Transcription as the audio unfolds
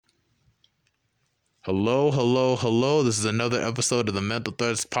Hello, hello, hello. This is another episode of the Mental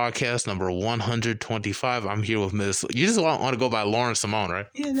Threads Podcast, number 125. I'm here with Miss. You just want to go by Lauren Sy'Mone, right?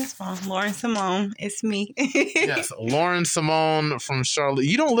 Yeah, that's fine. Lauren Sy'Mone. It's me. Yes, Lauren Sy'Mone from Charlotte.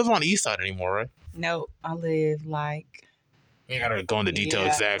 You don't live on the East Side anymore, right? No, I live like You gotta go into detail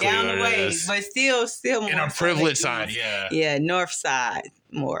exactly down what the it way, is. but still more In a privileged side, yeah. Yeah, north side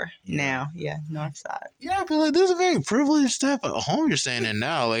more Yeah. now. Yeah, north side. Yeah, but like, there's a very privileged type of home you're staying in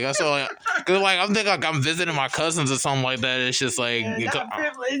now. Like I saw, cause like I'm thinking like I'm visiting my cousins or something like that. It's just like Not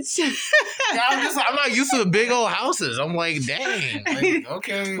privileged. Yeah, I'm not used to the big old houses. I'm like, dang. Like,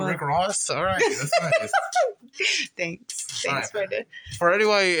 okay, Rick Ross. All right, that's nice. Thanks Right. for For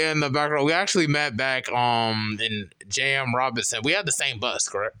anybody in the background, we actually met back in J.M. Robinson. We had the same bus,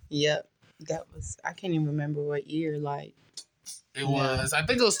 correct? Yep, that was. I can't even remember what year. Like It was. I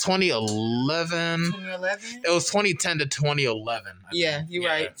think it was 2011. 2011. It was 2010 to 2011. Yeah, you're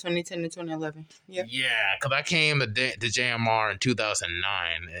right. 2010 to 2011. Yep. Yeah, because I came to JMR in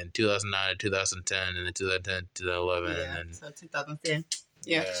 2009, and 2009 to 2010, and then 2010 to 2011, Yeah, and so 2010.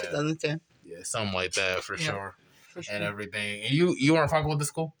 Yeah, 2010. Yeah, something like that for sure. For sure. And everything. And you weren't fucking with the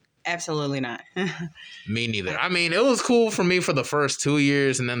school? Absolutely not. Me neither. I mean, it was cool for me for the first 2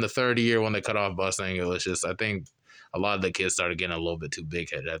 years, and then the third year when they cut off busing, it was just, I think a lot of the kids started getting a little bit too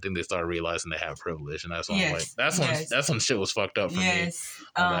big headed. I think they started realizing they have privilege, and that's when that's when shit was fucked up for me.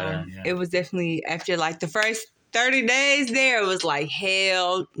 It was definitely after like the first 30 days there, it was like,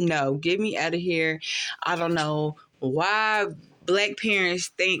 hell no, get me out of here. I don't know why Black parents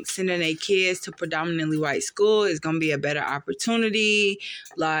think sending their kids to predominantly white school is going to be a better opportunity.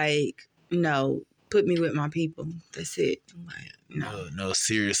 Like, no, put me with my people. That's it. Like, no,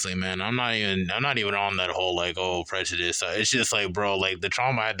 seriously, man. I'm not even on that whole like prejudice. It's just like, bro, like the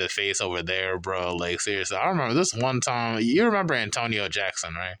trauma I had to face over there, bro. Like seriously, I remember this one time. You remember Antonio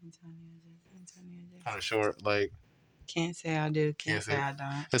Jackson, right? Kind of short, like. Can't say I do. Can't say I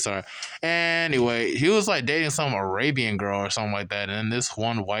don't. It's all right. Anyway, he was like dating some Arabian girl or something like that, and then this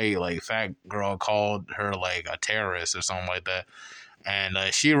one white like fat girl called her like a terrorist or something like that, and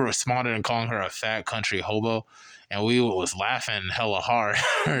she responded and calling her a fat country hobo. And we was laughing hella hard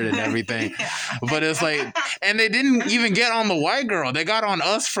and everything. But it's like, and they didn't even get on the white girl. They got on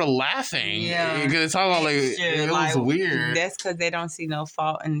us for laughing. Yeah. Because it's all about like, it was weird. That's because they don't see no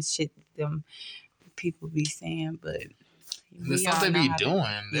fault in the shit them people be saying. But the stuff they be doing.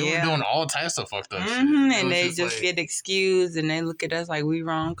 They were doing all types of fucked up shit. And they just like, get excused and they look at us like we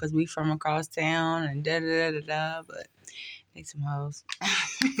wrong because we from across town and da-da-da-da-da. But they some hoes.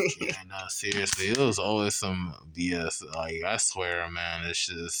 Yeah, no, seriously, it was always some BS. Like I swear, man, it's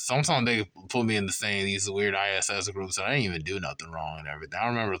just sometimes they put me in these weird ISS groups, and I didn't even do nothing wrong and everything. I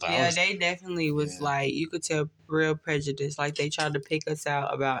remember, like, they definitely was like, you could tell real prejudice. Like they tried to pick us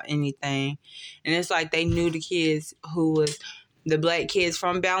out about anything, and it's like they knew the kids who was the Black kids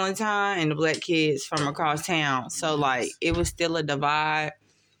from Ballantyne and the Black kids from across town. So like it was still a divide,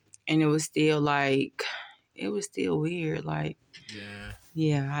 and it was still like. It was still weird, like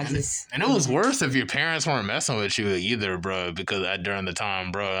and it was worse if your parents weren't messing with you either, bro. Because during the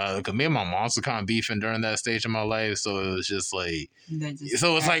time, bro, because me and my mom was kind of beefing during that stage of my life, so it was just like,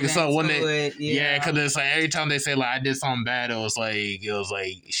 so it's like, so when because it's like every time they say like I did something bad, it was like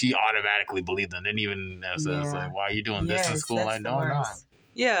she automatically believed them. Didn't even it's like, why are you doing this in school? Like no,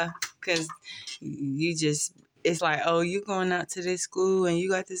 because you just. It's like, oh, you going out to this school and you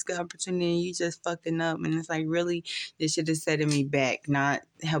got this good opportunity and you just fucking up. And it's like, really, this should have setting me back, not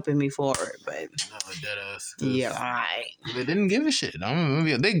helping me forward. But yeah, all right. They didn't give a shit.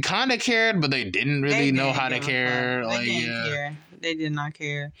 They kind of cared, but they didn't really know how to care. They didn't care. They did not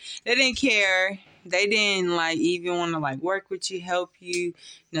care. They didn't care. They didn't like even want to like work with you, help you.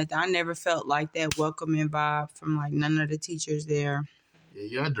 Nothing. I never felt like that welcoming vibe from like none of the teachers there. Yeah,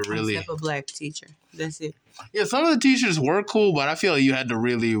 you had to really... Except a Black teacher. That's it. Yeah, some of the teachers were cool, but I feel like you had to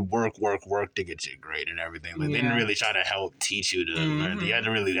really work to get your grade and everything. Like, they didn't really try to help teach you to learn. You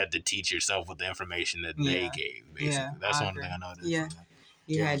had to teach yourself with the information that they gave, basically. Yeah, That's one thing I noticed. Yeah.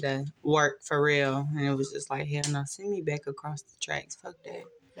 You had to work for real. And it was just like, hell no, send me back across the tracks. Fuck that.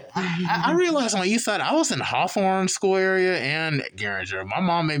 I realized on the east side, I was in Hawthorne school area and Garinger. My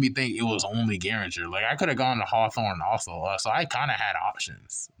mom made me think it was only Garinger. Like, I could have gone to Hawthorne also. So I kind of had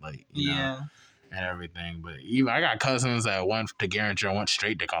options. Like, you know, and everything. But even I got cousins that went to Garinger and went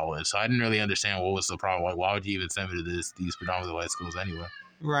straight to college. So I didn't really understand what was the problem. Like, why would you even send me to these predominantly white schools anyway?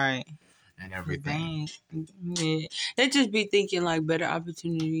 Right. and everything. Yeah. They just be thinking like better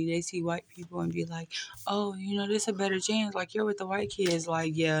opportunity. They see white people and be like, oh, this a better chance. Like you're with the white kids.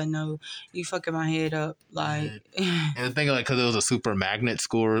 Like, yeah, no, you fucking my head up. Like, and the thing like because it was a super magnet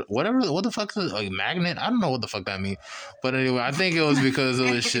school, or whatever. What the fuck is it? Like magnet? I don't know what the fuck that means. But anyway, I think it was because it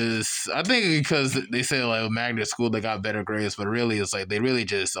was just. I think because they say like magnet school they got better grades, but really it's like they really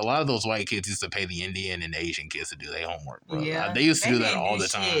just a lot of those white kids used to pay the Indian and Asian kids to do their homework, bro. yeah, They used to do that didn't all do the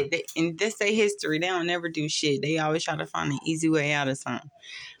time. shit. And that's their history. They don't never do shit. They always try to find an easy way out of something.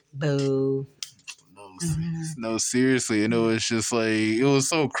 Boo. No, seriously, and it was just like it was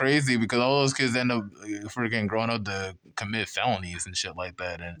so crazy because all those kids end up freaking growing up to commit felonies and shit like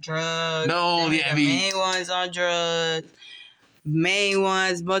that. And drugs. No, the yeah, I mean, main ones on drugs. Main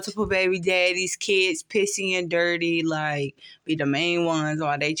ones, multiple baby daddies, kids pissy and dirty, like be the main ones,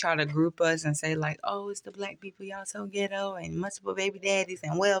 or they try to group us and say like, oh, it's the black people, y'all so ghetto, and multiple baby daddies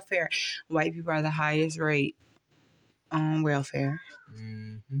and welfare. White people are the highest rate on welfare.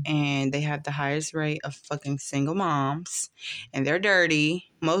 And they have the highest rate of fucking single moms, and they're dirty,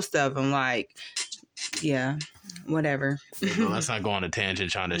 most of them. Like, yeah, whatever. No, let's not go on a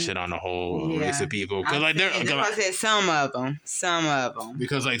tangent trying to shit on the whole race of people because like I said some of them.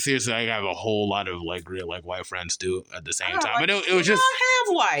 Because like seriously, I have a whole lot of like real like white friends too at the same time, like, but it was just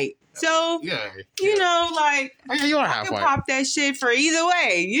half white, so yeah. Like you are half white. Pop that shit for either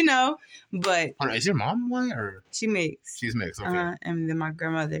way, But is your mom white or she mixed? She's mixed. Okay. And then my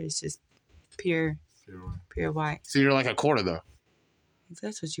grandmother is just pure white. So you're like a quarter though. If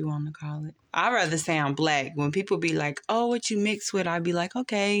that's what you want to call it. I'd rather sound black. When people be like, oh, what you mixed with? I'd be like,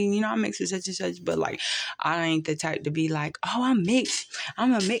 okay, I mix with such and such. But, like, I ain't the type to be like, oh, I'm mixed.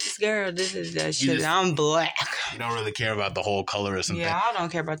 I'm a mixed girl. This is that shit. I'm black. You don't really care about the whole colorism thing. Yeah, I don't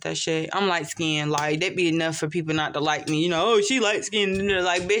care about that shit. I'm light-skinned. Like, that'd be enough for people not to like me. Oh, she light-skinned. And they're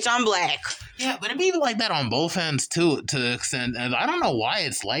like, bitch, I'm black. Yeah, but it be like that on both ends, too, to the extent. And I don't know why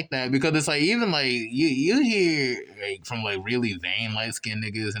it's like that. Because it's like, even, like, you hear, like, from, like, really vain light-skinned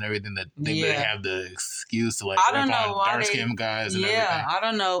niggas and everything that think they have the excuse to like I don't know why dark-skinned guys and everything. I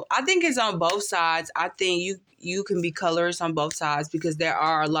don't know. I think it's on both sides. I think you can be colorist on both sides because there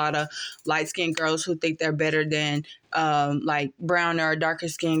are a lot of light-skinned girls who think they're better than like browner or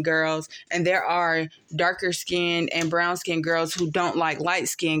darker-skinned girls, and there are darker-skinned and brown-skinned girls who don't like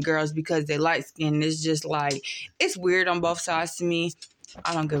light-skinned girls because they light-skinned. It's just like it's weird on both sides to me.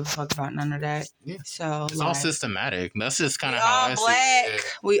 I don't give a fuck about none of that. Yeah. So it's all systematic. That's just kind of how I see it.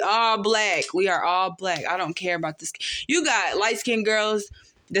 We all black. We are all black. I don't care about this. You got light skinned girls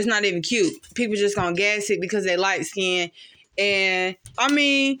that's not even cute. People just gonna gas it because they light skinned. And I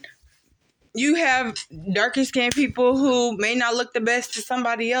mean, you have darker skinned people who may not look the best to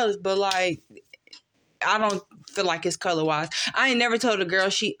somebody else, but like I don't feel like it's color wise. I ain't never told a girl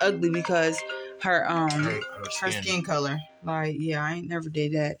she ugly because her skin color. Like, yeah, I ain't never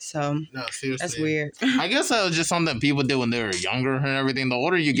did that. So no, seriously, that's weird. I guess that was just something people did when they were younger and everything. The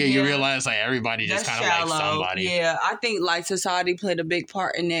older you get, you realize like everybody just kind of likes somebody. Yeah, I think like society played a big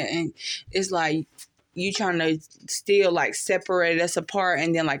part in that, and it's like you trying to still like separate us apart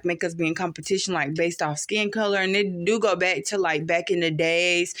and then like make us be in competition like based off skin color. And they do go back to like back in the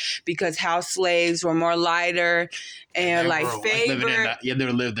days because house slaves were more lighter and like favored. They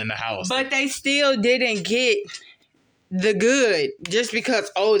lived in the house, but they still didn't get the good just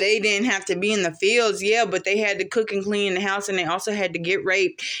because they didn't have to be in the fields, but they had to cook and clean the house, and they also had to get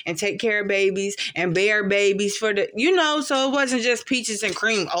raped and take care of babies and bear babies for the so it wasn't just peaches and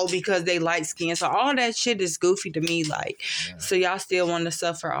cream because they light skin. So all that shit is goofy to me. Like, so y'all still want to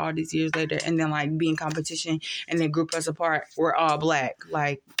suffer all these years later and then like be in competition and then group us apart. We're all black.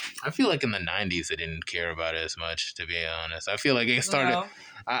 Like, I feel like in the 90s they didn't care about it as much, to be honest. I feel like it started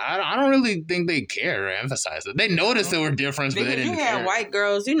I don't really think they care or emphasize it. They noticed there were differences, but they didn't care. You had white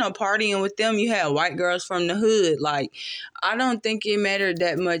girls, partying with them. You had white girls from the hood. Like, I don't think it mattered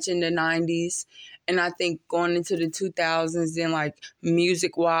that much in the 90s. And I think going into the 2000s, then like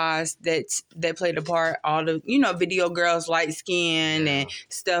music-wise, that played a part. All the, video girls, light skin and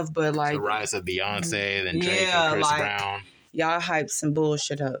stuff. But like the rise of Beyonce, then Drake and Chris Brown. Y'all hyped some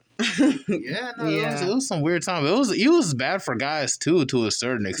bullshit up. It was some weird time. It was bad for guys too, to a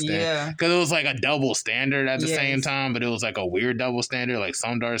certain extent. Because it was like a double standard at the same time, but it was like a weird double standard. Like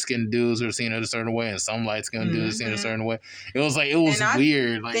some dark skinned dudes were seen it a certain way, and some light skinned dudes were seen it a certain way. It was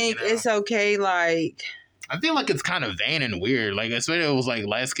weird. I think it's okay. Like, I feel like it's kind of vain and weird. Like, especially it was like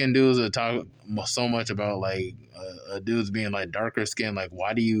light skinned dudes that talk so much about like dudes being like darker skin. Like,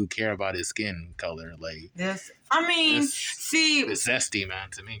 why do you care about his skin color? Like, Yes. I mean, see, it's zesty, man,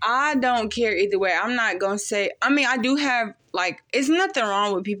 to me. I don't care either way. I'm not gonna say. I mean, I do have like. It's nothing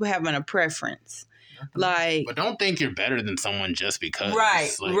wrong with people having a preference. Like, but don't think you're better than someone just because.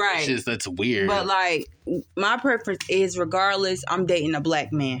 Right, like, right. It's just, that's weird. But like, my preference is regardless, I'm dating a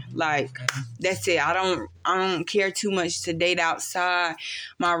black man. Like, that's it. I don't care too much to date outside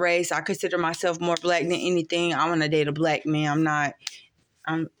my race. I consider myself more black than anything. I want to date a black man.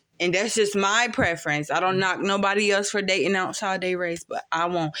 And that's just my preference. I don't knock nobody else for dating outside their race, but I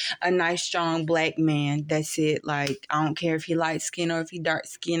want a nice, strong black man. That's it. Like, I don't care if he light skin or if he dark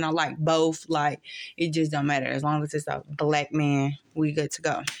skin. I like both. Like, it just don't matter. As long as it's a black man, we good to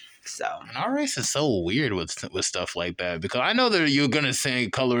go. So, and our race is so weird with stuff like that, because I know that you're gonna say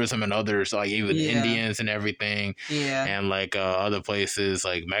colorism and others, like even Indians and everything, and like other places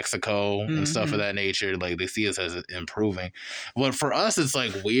like Mexico and stuff of that nature. Like, they see us as improving, but for us it's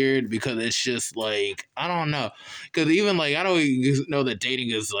like weird because it's just like, I don't know, because even like, I don't know that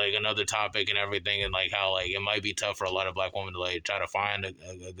dating is like another topic and everything, and like how like it might be tough for a lot of black women to like try to find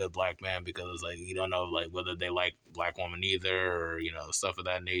a good black man, because like you don't know like whether they like black women either, or stuff of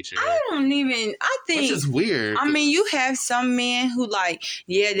that nature. I think, which is weird. I mean, you have some men who like,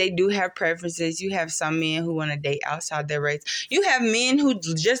 yeah, they do have preferences. You have some men who want to date outside their race. You have men who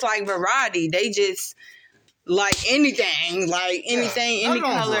just like variety. They just like anything, any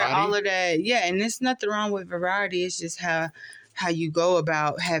color, all of that. Yeah, and there's nothing wrong with variety. It's just how you go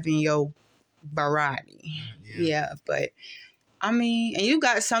about having your variety. Yeah, but I mean, and you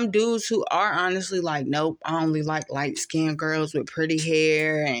got some dudes who are honestly like, nope, I only like light-skinned girls with pretty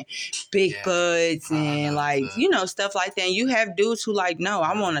hair and big butts and like, stuff like that. And you have dudes who like, no,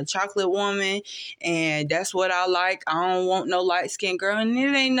 I want a chocolate woman and that's what I like. I don't want no light-skinned girl. And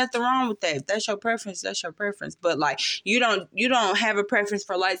it ain't nothing wrong with that. If that's your preference, that's your preference. But like, you don't have a preference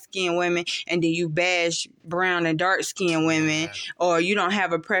for light-skinned women and then you bash brown and dark-skinned women, or you don't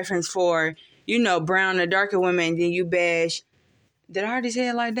have a preference for, brown and darker women and then you bash. Did I already say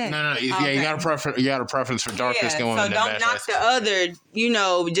it like that? No. Okay. Yeah, you got a preference for darker skin women. So don't knock the other,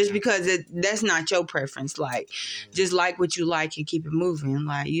 just because that's not your preference. Like, just like what you like and keep it moving.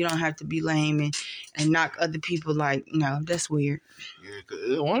 Like, you don't have to be lame and knock other people. Like, no, that's weird.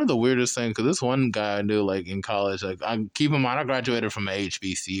 Yeah, one of the weirdest things, because this one guy I knew, like, in college, like, keep in mind, I graduated from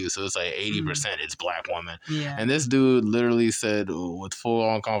HBCU, so it's like 80% it's black women. Yeah. And this dude literally said, with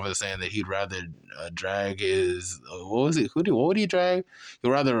full-on confidence, saying that he'd rather drag his, what would he drag? He'd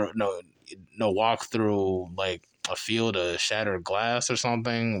rather, walk through, like, a field of shattered glass or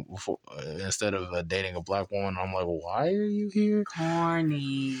something instead of dating a black woman. I'm like, why are you here?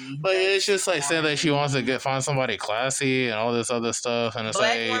 Corny. But it's just like saying that she wants to find somebody classy and all this other stuff. And it's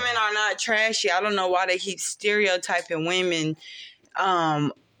black like, women are not trashy. I don't know why they keep stereotyping women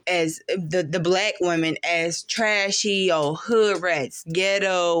as the black women as trashy or hood rats,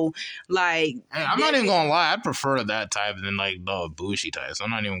 ghetto, like. Hey, I'm not even gonna lie, I prefer that type than like the bougie types. I'm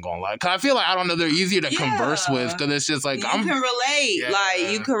not even gonna lie, cause I feel like, I don't know, they're easier to converse with, cause it's just like you can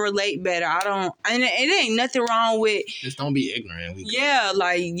relate, you can relate better. And it ain't nothing wrong with just don't be ignorant.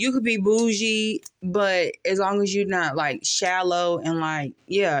 Like you could be bougie, but as long as you're not like shallow and like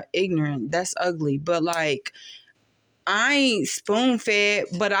ignorant, that's ugly. But like, I ain't spoon-fed,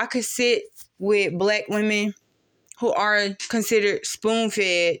 but I could sit with black women who are considered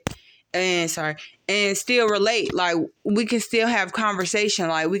spoon-fed and still relate. Like, we can still have conversation.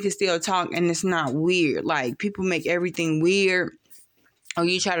 Like, we can still talk and it's not weird. Like, people make everything weird. Or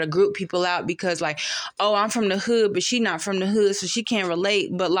you try to group people out because like, oh, I'm from the hood, but she not from the hood, so she can't relate.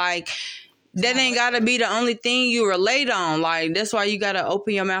 But like, that ain't gotta be the only thing you relate on. Like, that's why you gotta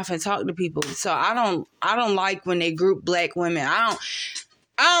open your mouth and talk to people. So I don't like when they group black women. I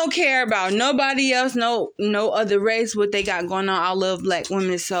don't care about nobody else, no other race, what they got going on. I love black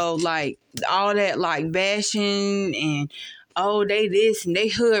women. So like, all that like bashing and they this and they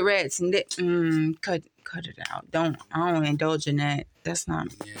hood rats and that cut it out. I don't indulge in that. That's not.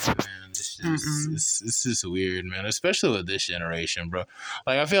 Yeah, man. It's just weird, man. Especially with this generation, bro.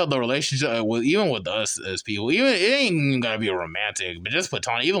 Like, I feel the relationship even with us as people, even it ain't even gotta be romantic, but just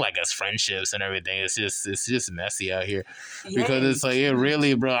platonic, even like as friendships and everything. It's just messy out here because it's like, it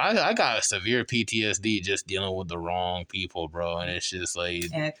really, bro. I got severe PTSD just dealing with the wrong people, bro. And it's just like,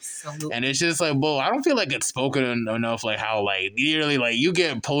 absolutely. And it's just like, bro, I don't feel like it's spoken enough. Like how like literally like you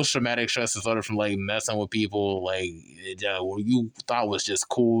get post traumatic stress disorder from like messing with people like you thought was just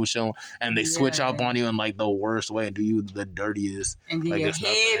cool, showing and they switch up on you in like the worst way and do you the dirtiest. And then like, your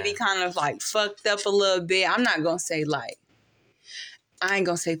head be kind of like fucked up a little bit. I'm not gonna say like, I ain't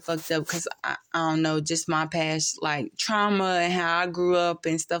gonna say fucked up because I don't know, just my past like trauma and how I grew up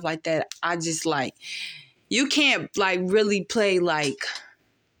and stuff like that. I just like, you can't like really play like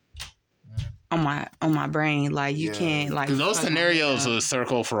on my brain, like you can't like, because those scenarios will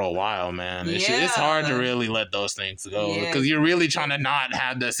circle for a while, man. It's hard to really let those things go because you're really trying to not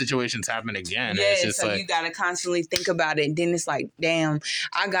have the situations happen again. It's just so like, you gotta constantly think about it. And then it's like, damn,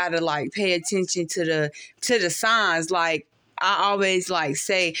 I gotta like pay attention to the signs. Like I always like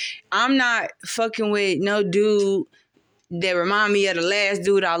say, I'm not fucking with no dude that remind me of the last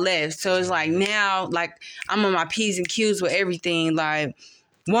dude I left. So it's like now, like I'm on my P's and Q's with everything. Like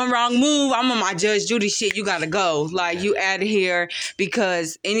one wrong move, I'm on my Judge Judy shit. You gotta go. Like you out of here,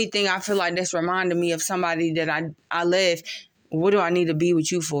 because anything I feel like that's reminding me of somebody that I left. What do I need to be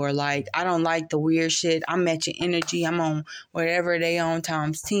with you for? Like I don't like the weird shit. I'm matching energy. I'm on whatever they on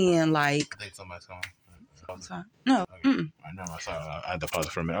times 10. Like I think somebody's calling. no. Okay. I know. I had to pause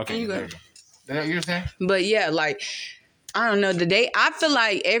it for a minute. Okay, there you go. You're saying? But yeah, like I don't know, I feel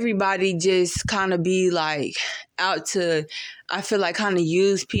like everybody just kind of be like out to, I feel like kind of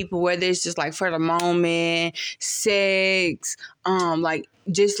use people, whether it's just like for the moment, sex, like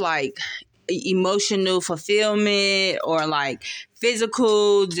just like emotional fulfillment or like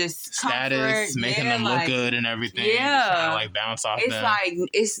physical, just status, comfort. Making them look good and everything. Yeah. Trying to like bounce off it's them. Like,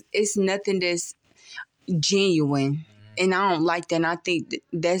 it's nothing that's genuine. And I don't like that. And I think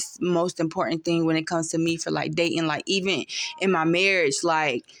that's the most important thing when it comes to me for like dating. Like even in my marriage,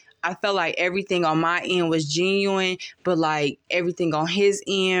 like I felt like everything on my end was genuine, but like everything on his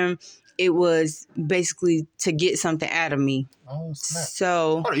end, it was basically to get something out of me. Oh, snap.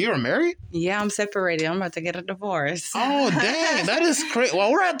 So, you were married? Yeah, I'm separated. I'm about to get a divorce. Oh, dang. That is crazy.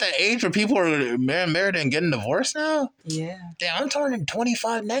 Well, we're at the age where people are married and getting divorced now? Yeah. Damn, I'm turning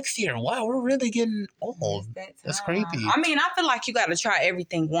 25 next year. Wow, we're really getting old. That's creepy. I mean, I feel like you got to try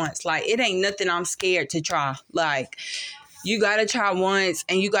everything once. Like, it ain't nothing I'm scared to try. Like, you got to try once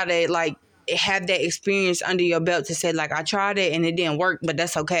and you got to, like, have that experience under your belt to say, like, I tried it and it didn't work, but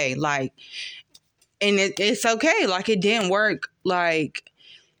that's okay. Like, and it's okay. Like, it didn't work. Like,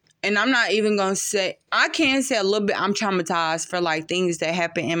 and I'm not even going to say, I can say a little bit I'm traumatized for, like, things that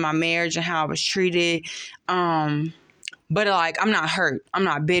happened in my marriage and how I was treated. But, like, I'm not hurt. I'm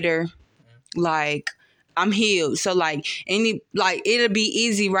not bitter. Like, I'm healed. So, like, it'll be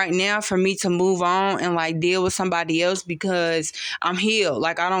easy right now for me to move on and, like, deal with somebody else because I'm healed.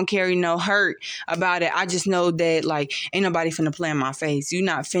 Like, I don't carry no hurt about it. I just know that, like, ain't nobody finna play in my face. You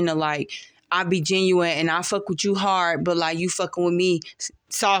not finna, like, I be genuine and I fuck with you hard, but, like, you fucking with me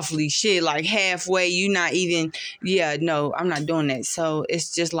softly, shit, like, halfway. You not even, no, I'm not doing that. So,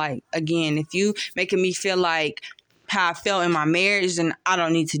 it's just, like, again, if you making me feel like how I felt in my marriage, then I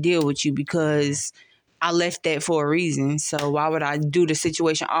don't need to deal with you because I left that for a reason. So why would I do the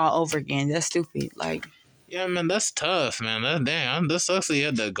situation all over again? That's stupid. Like, yeah, man, that's tough, man. That sucks that you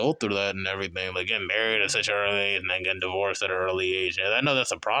had to go through that and everything. Like getting married at such an early age and then getting divorced at an early age. I know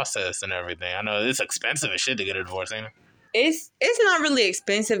that's a process and everything. I know it's expensive as shit to get a divorce, ain't it? It's not really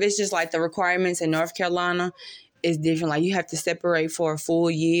expensive. It's just like the requirements in North Carolina is different. Like you have to separate for a full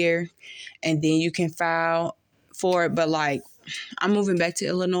year and then you can file for it. But like I'm moving back to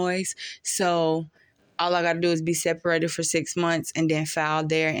Illinois, so all I got to do is be separated for 6 months and then file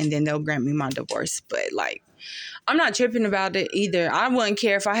there and then they'll grant me my divorce. But like, I'm not tripping about it either. I wouldn't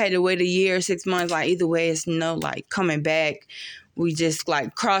care if I had to wait a year or 6 months. Like either way, it's no like coming back. We just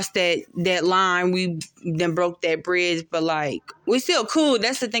like crossed that line. We then broke that bridge, but like we still cool.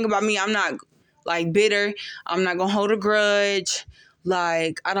 That's the thing about me. I'm not like bitter. I'm not gonna hold a grudge.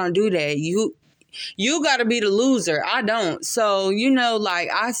 Like I don't do that. You gotta be the loser. I don't. So, like,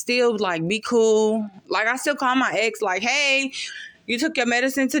 I still, like, be cool. Like, I still call my ex, like, hey, you took your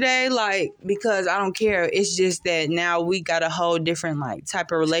medicine today? Like, because I don't care. It's just that now we got a whole different, like,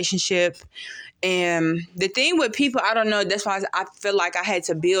 type of relationship. And the thing with people, I don't know. That's why I feel like I had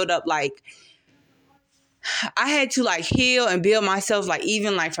to build up, like, I had to like heal and build myself, like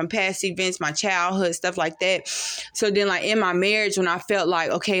even like from past events, my childhood, stuff like that. So then like in my marriage, when I felt like,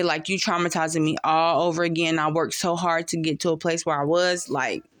 okay, like you traumatizing me all over again. I worked so hard to get to a place where I was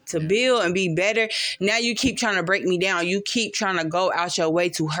like to build and be better. Now you keep trying to break me down. You keep trying to go out your way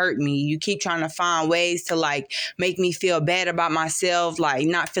to hurt me. You keep trying to find ways to like make me feel bad about myself, like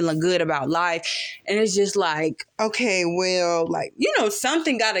not feeling good about life. And it's just like, okay, well, like,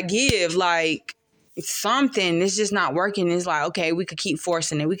 something gotta give. Like, something. It's just not working. It's like, okay, we could keep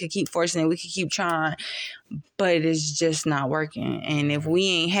forcing it. We could keep forcing it. We could keep trying. But it's just not working. And if we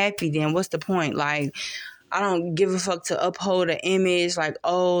ain't happy, then what's the point? Like, I don't give a fuck to uphold an image. Like,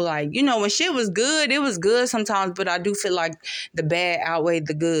 oh, like, you know, when shit was good, it was good sometimes. But I do feel like the bad outweighed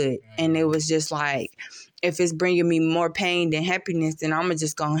the good. And it was just like, if it's bringing me more pain than happiness, then I'm going to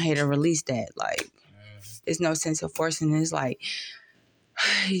just go ahead and release that. Like, there's no sense of forcing it. It's like,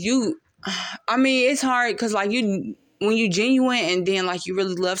 it's hard because, like, when you genuine and then, like, you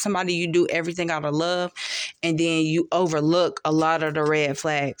really love somebody, you do everything out of love, and then you overlook a lot of the red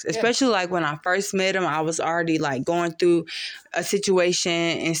flags. Especially, like, when I first met him, I was already, like, going through a situation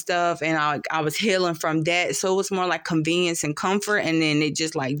and stuff, and I was healing from that. So it was more like convenience and comfort, and then it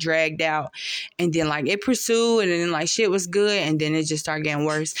just, like, dragged out. And then, like, it pursued, and then, like, shit was good, and then it just started getting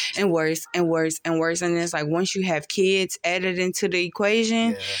worse and worse and worse and worse. And then it's like, once you have kids added into the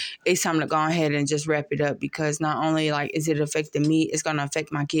equation, it's time to go ahead and just wrap it up, because not only, like, is it affecting me, it's going to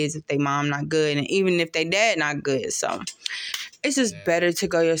affect my kids if they mom not good, and even if they dad not good. So it's just better to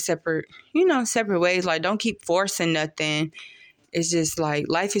go your separate ways. Like, don't keep forcing nothing. It's just like,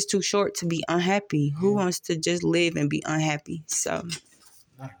 life is too short to be unhappy. Who wants to just live and be unhappy? So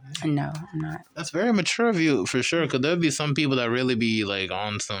no, I'm not. That's very mature of you, for sure. Because there'll be some people that really be like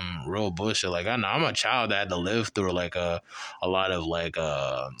on some real bullshit. Like, I know I'm a child that had to live through like a lot of like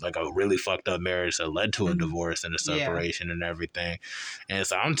a really fucked up marriage that led to a divorce and a separation and everything. And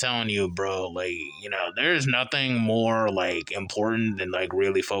so I'm telling you, bro, like, you know, there's nothing more like important than like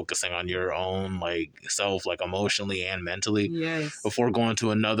really focusing on your own like self, like emotionally and mentally, before going to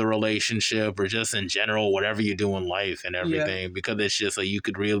another relationship or just in general, whatever you do in life and everything. Because it's just like, you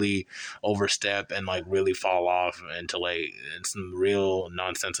could really overstep and like really fall off into like some real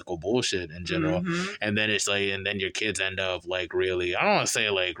nonsensical bullshit in general. And then it's like, and then your kids end up like really, I don't want to say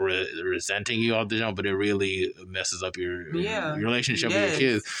like resenting you off the jump, but it really messes up your relationship with your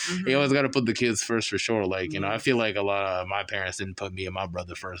kids. You always got to put the kids first, for sure. Like, you know, I feel like a lot of my parents didn't put me and my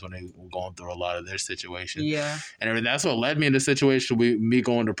brother first when they were going through a lot of their situations. And everything. That's what led me in the situation with me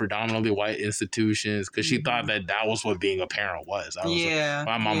going to predominantly white institutions, because she thought that was what being a parent was. I was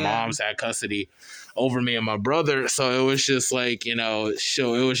my mom's had custody over me and my brother, so it was just like, you know, it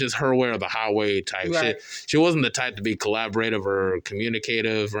was just her way or the highway type shit. She wasn't the type to be collaborative or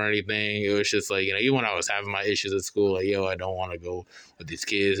communicative or anything. It was just like, you know, even when I was having my issues at school, like, yo, I don't want to go with these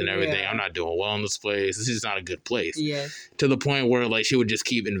kids and everything. I'm not doing well in this place. This is not a good place. To the point where like she would just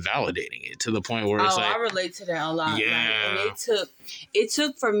keep invalidating it, to the point where it's like, I relate to that a lot. Like, and it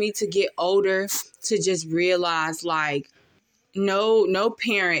took for me to get older to just realize, like, no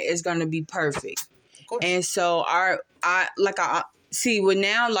parent is gonna be perfect. And so I see, with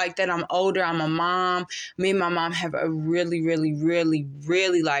now, like, that I'm older, I'm a mom. Me and my mom have a really, really, really,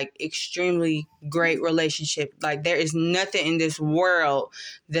 really, like, extremely great relationship. Like, there is nothing in this world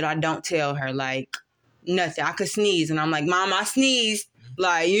that I don't tell her. Like, nothing. I could sneeze and I'm like, Mom, I sneezed.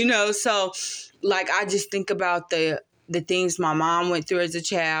 Like, you know, so like, I just think about the things my mom went through as a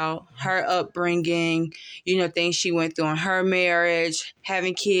child, her upbringing, you know, things she went through in her marriage,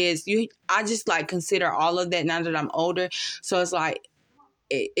 having kids. I just like consider all of that now that I'm older. So it's like,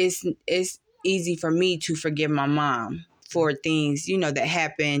 it's easy for me to forgive my mom for things, you know, that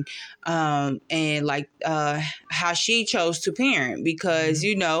happened, and like how she chose to parent, because,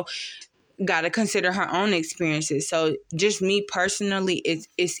 you know, got to consider her own experiences. So just me personally,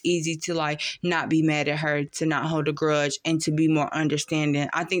 it's easy to like not be mad at her, to not hold a grudge, and to be more understanding.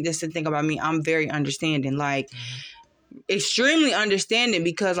 I think that's the thing about me. I'm very understanding, like extremely understanding,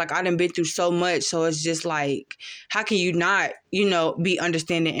 because like I done been through so much. So it's just like, how can you not, you know, be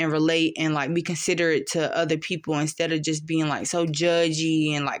understanding and relate and like be considerate to other people, instead of just being like so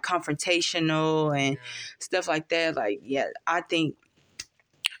judgy and like confrontational and stuff like that. Like, I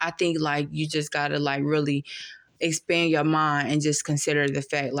think like you just gotta like really expand your mind and just consider the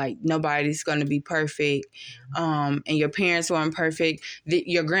fact, like, nobody's gonna be perfect, and your parents weren't perfect,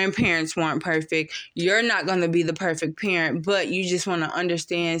 your grandparents weren't perfect, you're not gonna be the perfect parent, but you just want to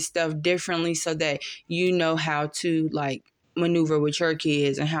understand stuff differently so that you know how to like maneuver with your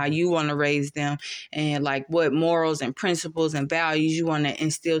kids and how you want to raise them, and like what morals and principles and values you want to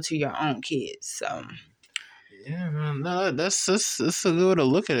instill to your own kids. So Yeah, man. No, that's a good way to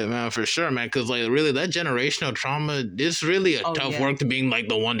look at it, man, for sure, man. Because like, really, that generational trauma, it's really a tough work to being like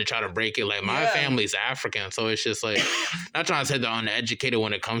the one to try to break it. Like, my family's African, so it's just like, not trying to say they're uneducated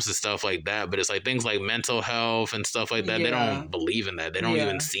when it comes to stuff like that, but it's like things like mental health and stuff like that. They don't believe in that. They don't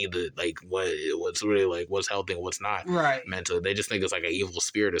even see the like what's really like what's healthy and what's not mentally. They just think it's like an evil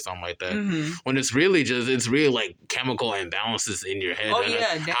spirit or something like that. When it's really like chemical imbalances in your head.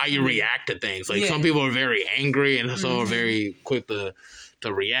 How you react to things. Like, some people are very angry and so are very quick to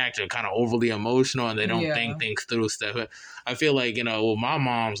react and kind of overly emotional, and they don't think things through stuff. I feel like, well, my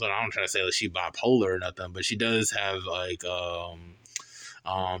mom's, I don't try to say that she's bipolar or nothing, but she does have like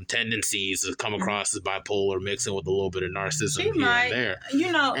tendencies to come across as bipolar, mixing with a little bit of narcissism and there.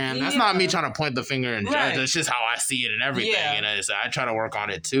 And that's not me trying to point the finger and judge. That's just how I see it and everything. And I try to work on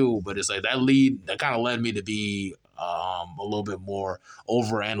it too, but it's like that kind of led me to be a little bit more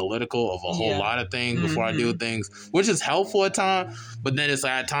over analytical of a whole lot of things before I do things, which is helpful at times. But then it's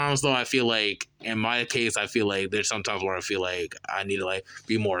like at times though, I feel like in my case, I feel like there's sometimes where I feel like I need to like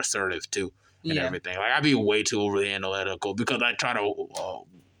be more assertive too and everything. Like, I be way too overly analytical because I try to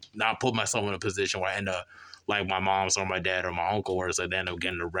not put myself in a position where I end up like my mom's or my dad or my uncle, where it's like they end up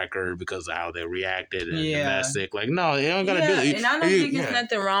getting a record because of how they reacted and domestic. Like, no, you don't gotta do it. And I don't think there's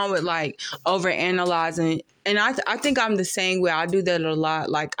nothing wrong with like over analyzing. And I think I'm the same way. I do that a lot.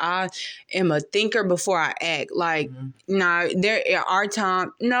 Like, I am a thinker before I act. Like, there are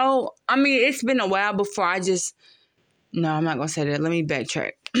times. No, I mean, it's been a while before I just. No, I'm not gonna say that. Let me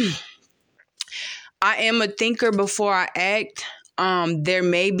backtrack. I am a thinker before I act. There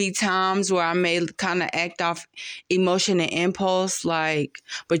may be times where I may kind of act off emotion and impulse, like,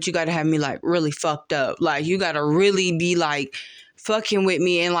 but you got to have me like really fucked up. Like, you got to really be like fucking with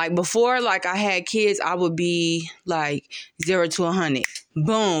me. And like before, like I had kids, I would be like 0 to 100.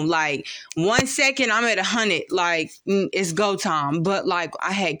 Boom. Like 1 second I'm at 100. Like, it's go time. But like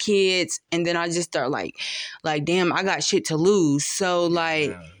I had kids and then I just start like, damn, I got shit to lose. So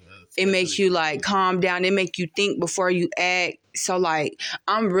like, it makes you like calm down. It make you think before you act. So like,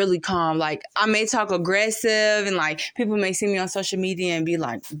 I'm really calm. Like, I may talk aggressive and like people may see me on social media and be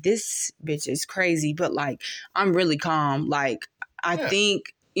like, this bitch is crazy. But like, I'm really calm. Like, I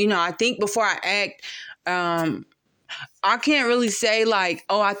think before I act. I can't really say like,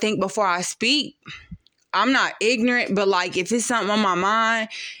 oh, I think before I speak. I'm not ignorant, but like if it's something on my mind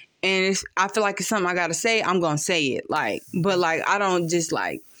and I feel like it's something I gotta say, I'm gonna say it. Like, but like I don't just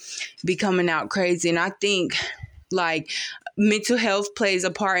like be coming out crazy. And I think like mental health plays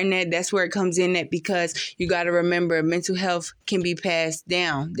a part in that. That's where it comes in at, because you got to remember mental health can be passed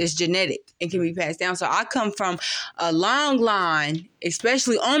down. It's genetic. It can be passed down. So I come from a long line,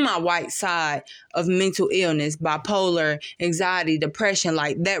 especially on my white side, of mental illness, bipolar, anxiety, depression,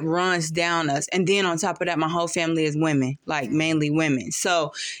 like that runs down us. And then on top of that, my whole family is women, like mainly women.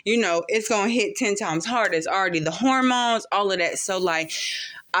 So, it's going to hit 10 times harder. It's already the hormones, all of that. So like,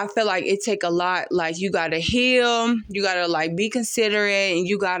 I feel like it take a lot. Like, you gotta heal, you gotta like be considerate, and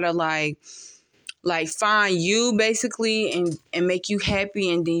you gotta like find you basically and make you happy,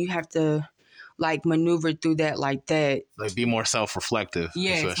 and then you have to like maneuver through that like that. Like, be more self-reflective.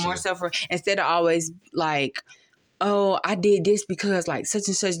 Yeah, it's more instead of always like, oh, I did this because like such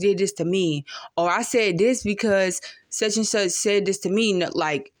and such did this to me, or I said this because such and such said this to me.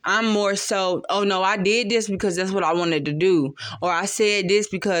 Like, I'm more so, oh no, I did this because that's what I wanted to do, or I said this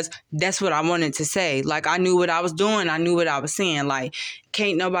because that's what I wanted to say. Like, I knew what I was doing, I knew what I was saying. Like,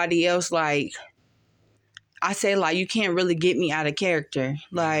 can't nobody else, like, I say, like, you can't really get me out of character.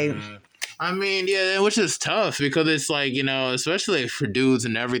 Like, I mean, yeah, which is tough because it's like, especially for dudes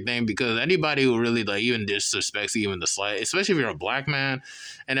and everything, because anybody who really like even disrespects even the slight, especially if you're a black man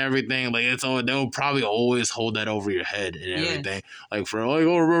and everything, like they'll probably always hold that over your head and everything. Like, for like,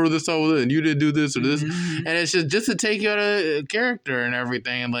 oh, remember this time with it and you didn't do this or this. And it's just to take you out of character and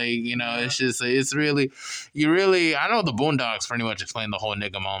everything. Like, it's really, I know the Boondocks pretty much explain the whole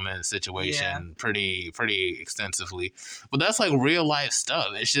nigga moment situation pretty extensively, but that's like real life stuff.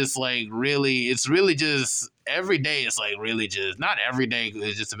 It's just like it's really just every day. It's like really just not every day.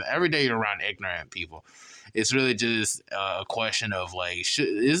 It's just every day you're around ignorant people. It's really just a question of like,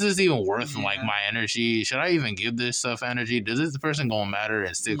 is this even worth like my energy? Should I even give this stuff energy? Does this person gonna matter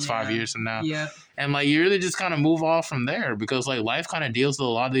in 5 years from now? Yeah. And like, you really just kind of move off from there, because like life kind of deals with a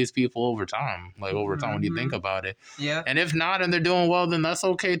lot of these people over time. Like when you think about it. Yeah. And if not, and they're doing well, then that's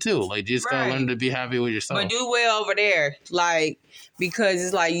okay too. Like, you just gotta learn to be happy with yourself. But do well over there, like, because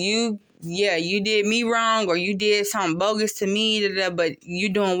it's like you did me wrong, or you did something bogus to me, but you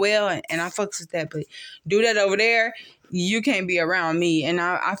doing well, and I fucks with that. But do that over there, you can't be around me. And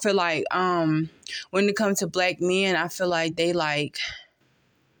I feel like when it comes to black men, I feel like they like,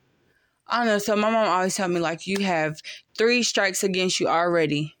 I don't know. So my mom always tell me like, you have 3 strikes against you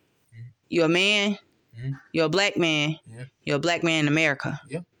already. You're a man. You're a black man. Yeah. You're a black man in America.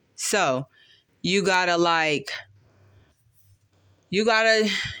 Yeah. So you gotta like, you gotta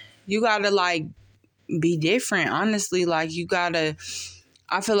like be different. Honestly, like you gotta.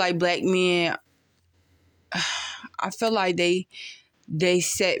 I feel like black men. I feel like they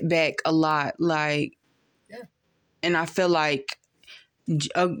set back a lot. Like, and I feel like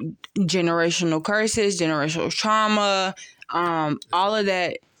generational curses, generational trauma, all of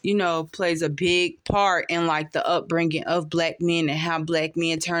that, you know, plays a big part in like the upbringing of black men and how black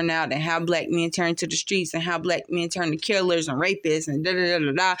men turn out and how black men turn to the streets and how black men turn to killers and rapists and da da da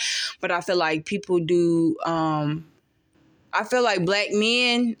da da. But I feel like people do. I feel like black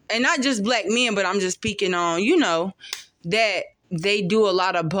men, and not just black men, but I'm just speaking on, you know, that they do a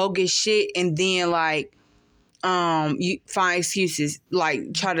lot of bogus shit and then like you find excuses,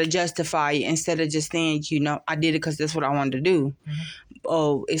 like try to justify it instead of just saying, you know, I did it because that's what I wanted to do.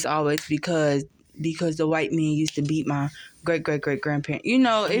 Oh, it's always because the white man used to beat my great grandparent. You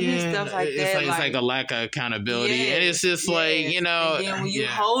know, it be stuff like that. It's like a lack of accountability, and it's just like, you know. And then when you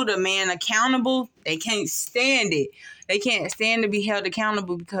hold a man accountable, they can't stand it. They can't stand to be held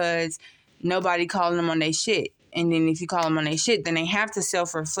accountable because nobody calling them on their shit. And then if you call them on their shit, then they have to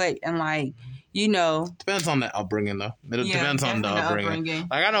self-reflect and like, you know. Depends on the upbringing, though. It depends on the upbringing.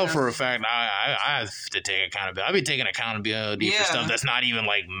 Like, I know for a fact, I have to take accountability. I be taking accountability for stuff that's not even,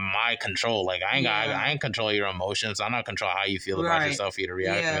 like, my control. Like, I ain't control your emotions. I'm not control how you feel about yourself, you to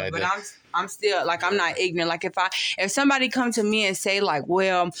react like but that. I'm still, like, I'm not ignorant. Like, if somebody come to me and say, like,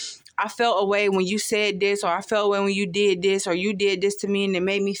 well, I felt away when you said this, or I felt away when you did this, or you did this to me and it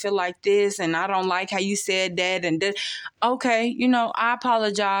made me feel like this, and I don't like how you said that, and this. Okay, you know, I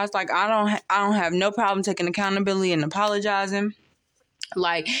apologize. Like, I don't have no problem taking accountability and apologizing.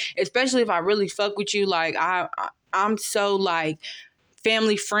 Like, especially if I really fuck with you, like I'm so like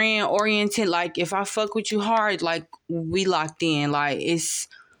family friend oriented. Like, if I fuck with you hard, like we locked in. Like,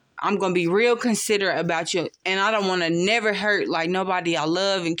 I'm going to be real considerate about you. And I don't want to never hurt, like, nobody I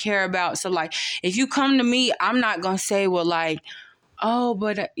love and care about. So, like, if you come to me, I'm not going to say, well, like, oh,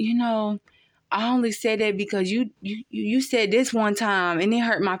 but, you know, I only said that because you said this one time and it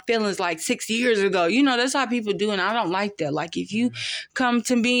hurt my feelings like 6 years ago. You know, that's how people do. And I don't like that. Like, if you come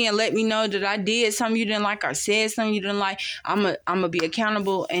to me and let me know that I did something you didn't like or said something you didn't like, I'm going to be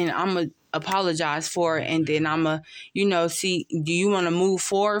accountable and I'm going to apologize for it, and then I'm you know, see, do you want to move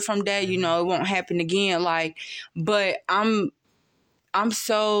forward from that? You know, it won't happen again. Like, but I'm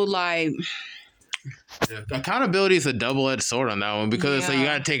so like, accountability is a double-edged sword on that one, because so you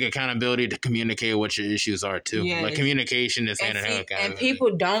got to take accountability to communicate what your issues are too. Like, communication is hand in hand. And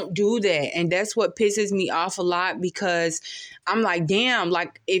people don't do that, and that's what pisses me off a lot, because I'm like, damn,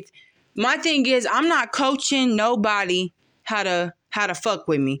 like, if my thing is, I'm not coaching nobody how to fuck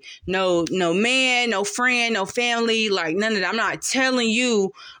with me. No man, no friend, no family, like none of that. I'm not telling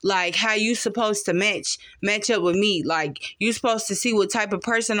you like how you supposed to match up with me. Like, you supposed to see what type of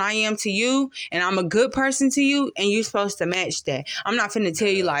person I am to you, and I'm a good person to you, and you supposed to match that. I'm not finna tell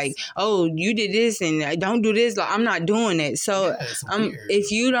you like, oh, you did this and don't do this. Like, I'm not doing it. So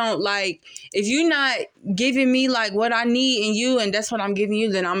if you don't like, if you're not giving me like what I need in you, and that's what I'm giving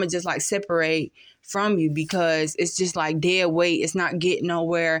you, then I'm gonna just like separate from you, because it's just like dead weight. It's not getting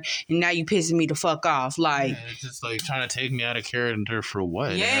nowhere, and now you pissing me the fuck off. Like, it's just like trying to take me out of character for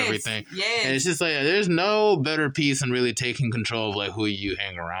what? Yes, and everything. Yes. And it's just like, there's no better piece than really taking control of like who you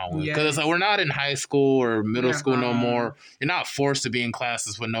hang around with. Because it's like, we're not in high school or middle school no more. You're not forced to be in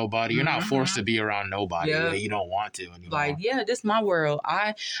classes with nobody. You're not forced to be around nobody that you don't want to anymore. Like, this my world.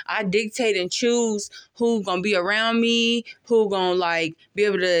 I dictate and choose who's gonna be around me, who gonna like be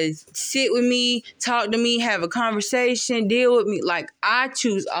able to sit with me, talk to me, have a conversation, deal with me. Like, I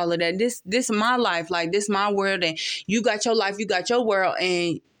choose all of that. This is my life. Like, this is my world, and you got your life, you got your world,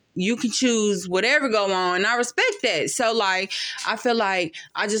 and you can choose whatever go on, and I respect that. So, like, I feel like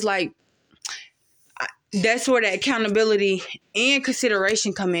I just like, that's where the accountability and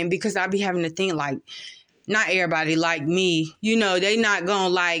consideration come in, because I be having to think like, not everybody like me, you know, they not gonna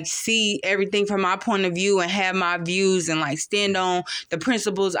like see everything from my point of view and have my views and like stand on the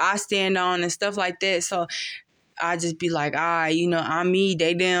principles I stand on and stuff like that. So I just be like, you know, I'm me,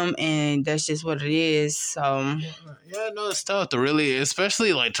 they them, and that's just what it is. So no, it's tough to really,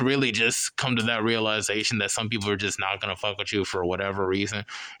 especially like to really just come to that realization that some people are just not gonna fuck with you for whatever reason,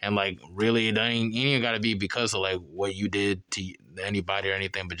 and like really it ain't got to be because of like what you did to anybody or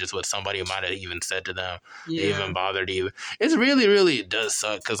anything, but just what somebody might have even said to them. Yeah. They even bothered to even. It's really, really does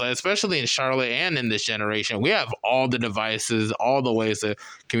suck because especially in Charlotte and in this generation, we have all the devices, all the ways to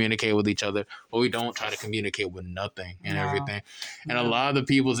communicate with each other, but we don't try to communicate with nothing and everything. And a lot of the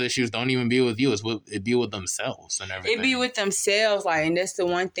people's issues don't even be with you; it be with themselves and everything. It be with themselves, like, and that's the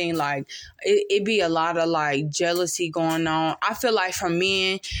one thing. Like, it be a lot of like jealousy going on. I feel like from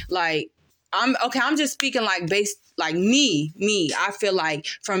men, like, I'm just speaking like based like me. I feel like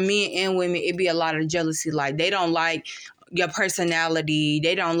from men and women, it be a lot of jealousy. Like, they don't like your personality.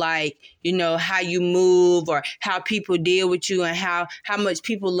 They don't like, how you move or how people deal with you and how much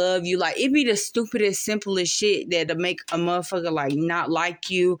people love you. Like, it be the stupidest, simplest shit that'll make a motherfucker like not like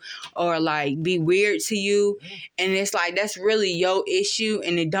you or like be weird to you. And it's like, that's really your issue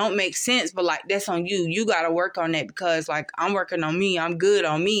and it don't make sense, but like, that's on you. You got to work on that because like, I'm working on me. I'm good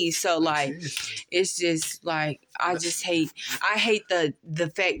on me. So like, it's just like, I hate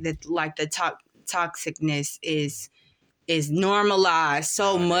the fact that like the toxicness is normalized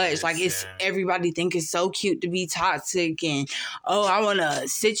so much. Like, it's everybody think it's so cute to be toxic and I want a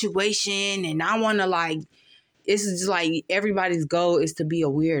situation and I want to like, it's just like everybody's goal is to be a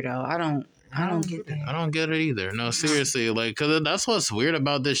weirdo. I don't get that. I don't get it either. No, seriously, like, cause that's what's weird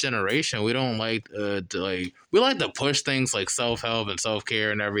about this generation. We don't like we like to push things like self-help and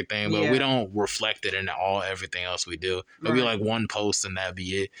self-care and everything, but we don't reflect it in everything else we do. It'll be like one post and that'd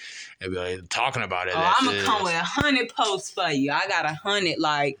be it. It'd be like talking about it. I'm gonna come with 100 posts for you. I got 100.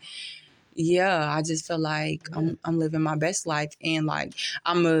 Like, yeah, I just feel like I'm living my best life and like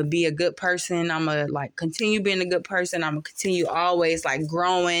I'm gonna be a good person. I'm gonna like continue being a good person. I'm gonna continue always like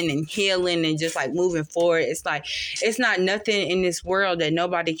growing and healing and just like moving forward. It's like it's not nothing in this world that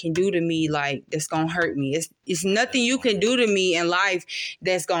nobody can do to me like that's gonna hurt me. It's nothing you can do to me in life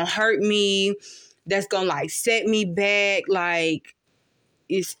that's gonna hurt me, that's gonna like set me back. Like,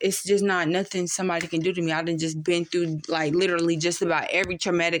 it's just not nothing somebody can do to me. I done just been through like literally just about every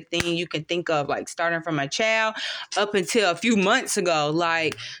traumatic thing you can think of, like starting from a child up until a few months ago.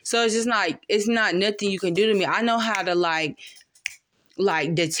 Like, so it's just like, it's not nothing you can do to me. I know how to like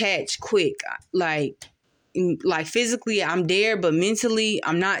detach quick. Like physically I'm there, but mentally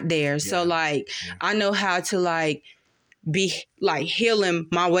I'm not there. So like, I know how to like be like healing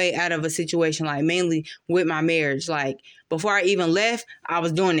my way out of a situation, like mainly with my marriage. Like, before I even left, I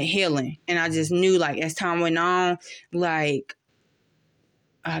was doing the healing. And I just knew like as time went on, like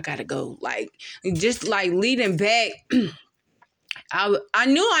I gotta go. Like, just like leading back, I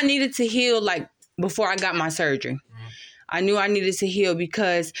knew I needed to heal like before I got my surgery. I knew I needed to heal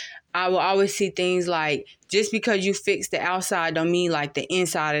because I will always see things like, just because you fix the outside don't mean like the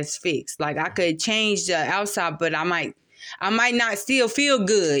inside is fixed. Like, I could change the outside, but I might not still feel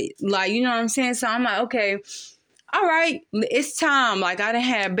good. Like, you know what I'm saying? So I'm like, okay, all right, it's time. Like, I done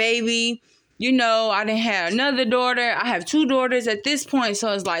had a baby, I done had another daughter. I have 2 daughters at this point.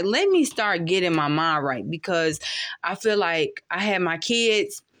 So it's like, let me start getting my mind right, because I feel like I had my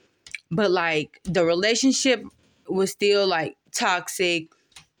kids, but like the relationship was still like toxic.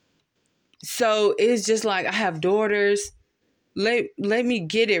 So it's just like, I have daughters. Let me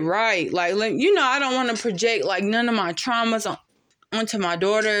get it right. Like, I don't want to project like none of my traumas onto my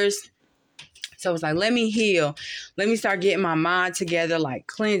daughters. So it's like, let me heal. Let me start getting my mind together, like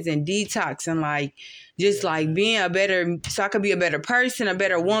cleansing, detoxing, like just like being so I could be a better person, a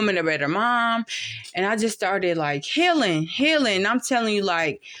better woman, a better mom. And I just started like healing. I'm telling you,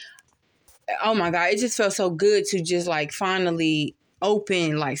 like, oh my God, it just felt so good to just like finally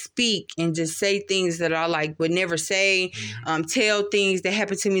open, like speak and just say things that I like would never say, tell things that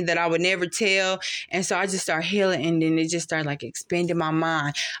happened to me that I would never tell. And so I just started healing, and then it just started like expanding my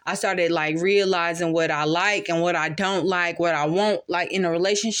mind. I started like realizing what I like and what I don't like, what I want like in a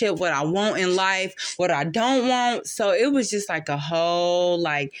relationship, what I want in life, what I don't want. So it was just like a whole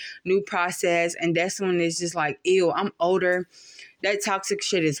like new process. And that's when it's just like, ew, I'm older. That toxic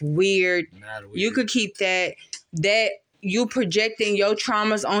shit is weird. You could keep that you projecting your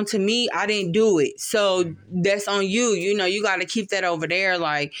traumas onto me. I didn't do it. So that's on you. You got to keep that over there.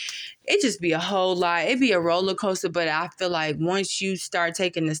 Like, it just be a whole lot. It'd be a roller coaster. But I feel like once you start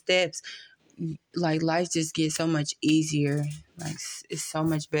taking the steps, like life just gets so much easier. Like, it's so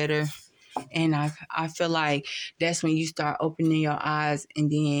much better. And I feel like that's when you start opening your eyes.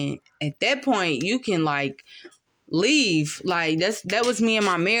 And then at that point, you can like leave. Like, that was me in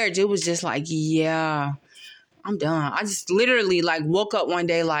my marriage. It was just like, yeah, I'm done. I just literally like woke up one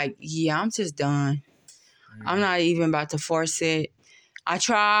day like, yeah, I'm just done. I'm not even about to force it. I begged,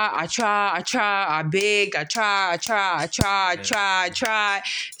 I tried.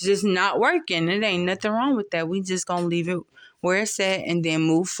 It's just not working. It ain't nothing wrong with that. We just gonna leave it where it's at and then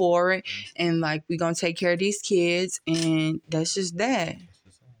move forward. And like, we gonna take care of these kids, and that's just that.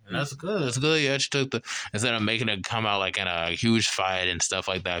 And that's good. That's good. You actually took instead of making it come out like in a huge fight and stuff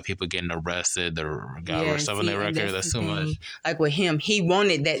like that, people getting arrested or got stuff on their record. That's too much. Like with him, he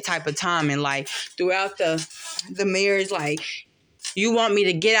wanted that type of time, and like throughout the marriage, like, you want me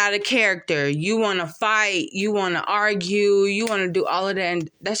to get out of character, you want to fight, you want to argue, you want to do all of that,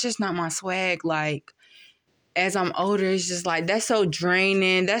 and that's just not my swag. Like, as I'm older, it's just like, that's so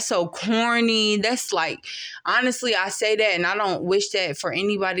draining. That's so corny. That's like, honestly, I say that and I don't wish that for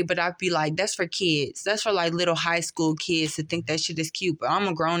anybody, but I'd be like, that's for kids. That's for like little high school kids to think that shit is cute. But I'm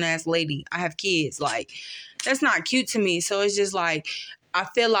a grown ass lady. I have kids. Like, that's not cute to me. So it's just like, I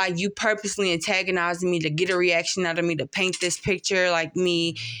feel like you purposely antagonizing me to get a reaction out of me, to paint this picture like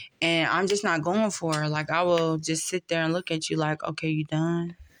me. And I'm just not going for it. Like, I will just sit there and look at you like, okay, you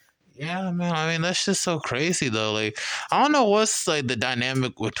done? Yeah, man. I mean, that's just so crazy, though. Like, I don't know what's like the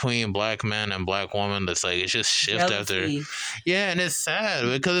dynamic between black men and black women. That's like, it's just shift after. Yeah, and it's sad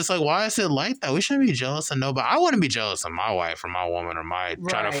because it's like, why is it like that? We shouldn't be jealous of nobody. I wouldn't be jealous of my wife or my woman or my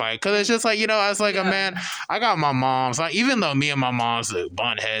trying to fight, because it's just like, as like a man. I got my mom's. Like, even though me and my mom's like,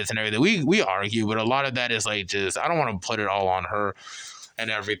 butt heads and everything, we argue, but a lot of that is like just, I don't want to put it all on her and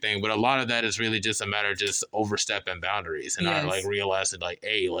everything, but a lot of that is really just a matter of just overstepping boundaries and not like realizing like,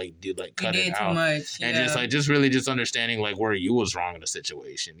 hey, like, dude, like, cut it out, too much. And just really understanding like where you was wrong in the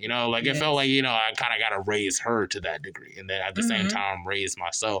situation, like it felt like, I kind of got to raise her to that degree, and then at the same time raise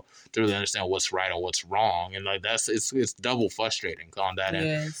myself to really understand what's right and what's wrong, and like it's double frustrating on that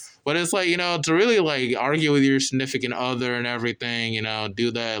end. But it's like, to really like argue with your significant other and everything,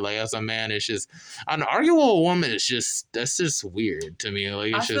 do that like as a man, it's just, an arguing with a woman is just, that's just weird to me.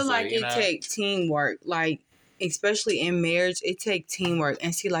 Like, it's I feel like it takes teamwork, like, especially in marriage, it takes teamwork.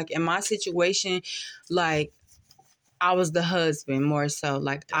 And see, like, in my situation, like, I was the husband more so.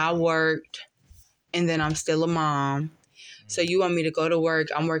 Like, I worked, and then I'm still a mom. So you want me to go to work,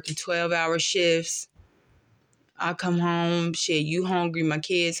 I'm working 12-hour shifts. I come home, shit, you hungry, my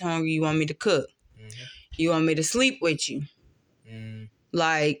kids hungry, you want me to cook. You want me to sleep with you.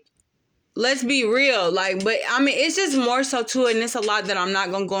 Like, let's be real. Like, but I mean, it's just more so to it, and it's a lot that I'm not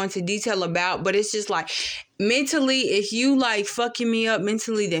going to go into detail about, but it's just like, mentally, if you like fucking me up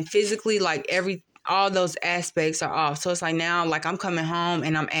mentally, then physically, like, all those aspects are off. So it's like, now, like, I'm coming home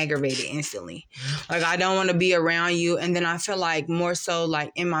and I'm aggravated instantly. Like, I don't want to be around you. And then I feel like more so,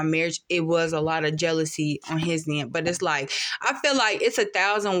 like, in my marriage, it was a lot of jealousy on his end. But it's like, I feel like it's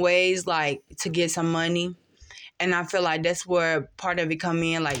 1,000 ways, like, to get some money. And I feel like that's where part of it come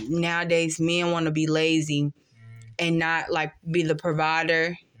in. Like, nowadays, men want to be lazy and not, like, be the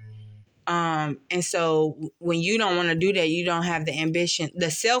provider. And so when you don't want to do that, you don't have the ambition,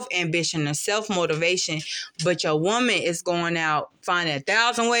 the self-ambition, the self-motivation, but your woman is going out finding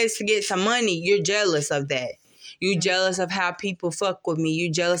 1,000 ways to get some money, you're jealous of that. You jealous of how people fuck with me.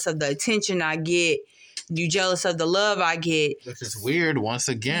 You jealous of the attention I get. You jealous of the love I get. Which is weird once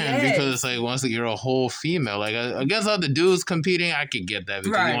again, because it's like, once you're a whole female, like, against other dudes competing, I could get that,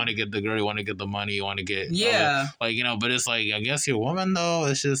 because you want to get the girl, you want to get the money, you want to get like, but it's like, I guess your woman though,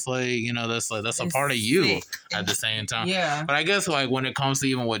 it's just like, that's a part of you at the same time. But I guess like when it comes to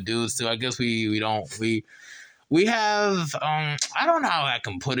even with dudes too, I guess we have, I don't know how I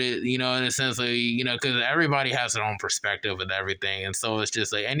can put it, in a sense, like, because everybody has their own perspective and everything. And so it's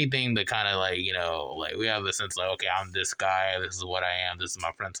just like anything that kind of like, like we have a sense like, okay, I'm this guy, this is what I am, this is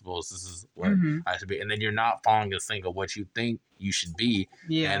my principles, this is what I should be. And then you're not following this thing of what you think you should be.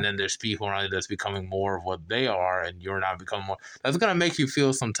 And then there's people around you that's becoming more of what they are, and you're not becoming more. That's going to make you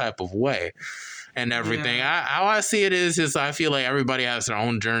feel some type of way. And everything. How I see it is just, I feel like everybody has their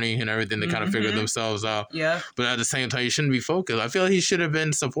own journey and everything to kind of figure themselves out. But at the same time, you shouldn't be focused. I feel like he should have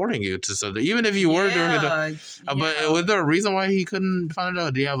been supporting you to something, even if you were doing it. But was there a reason why he couldn't find it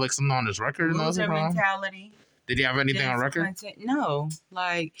out? Did he have like something on his record? Loser mentality. Did he have anything on record? No,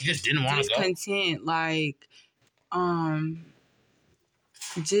 like, he just didn't want to go. Content, like,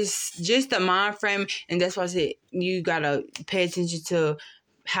 just the mind frame, and that's why I said you gotta pay attention to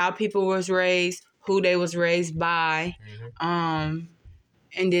how people was raised, who they was raised by. And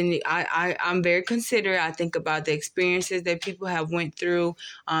then I'm very considerate. I think about the experiences that people have went through.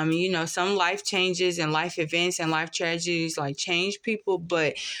 Some life changes and life events and life tragedies like change people,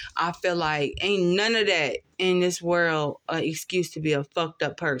 but I feel like ain't none of that in this world an excuse to be a fucked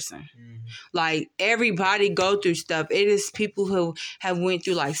up person. Like everybody go through stuff. It is people who have went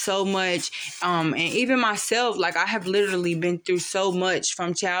through like so much. And even myself, like I have literally been through so much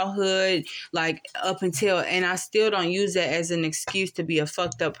from childhood, like up until, and I still don't use that as an excuse to be a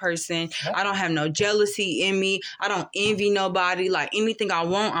fucked up person. I don't have no jealousy in me. I don't envy nobody. Like anything I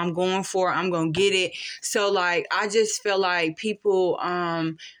want, I'm going for. I'm gonna get it. So like I just feel like people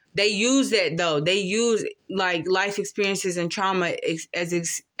they use that though. They use like life experiences and trauma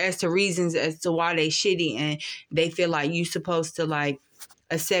as to reasons as to why they shitty, and they feel like you supposed to like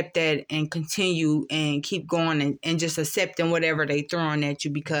accept that and continue and keep going and just accepting whatever they throwing at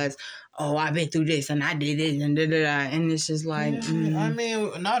you because I've been through this and I did it and and it's just like I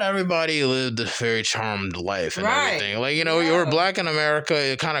mean, not everybody lived a very charmed life and Right. everything. Like, you know, you're black in America,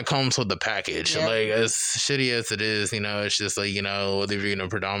 it kind of comes with the package. Yep. Like, as shitty as it is, you know, it's just like, you know, whether you're in a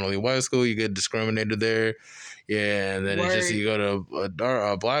predominantly white school, you get discriminated there. Yeah, and then it's just you go to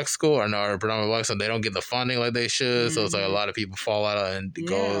a black school or a predominantly black school, they don't get the funding like they should. So it's like a lot of people fall out and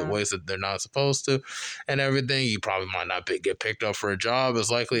go ways that they're not supposed to, and everything. You probably might not get picked up for a job as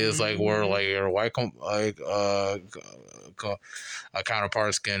likely as like where like your white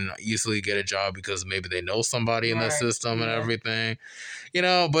counterparts can easily get a job because maybe they know somebody in the system and everything. You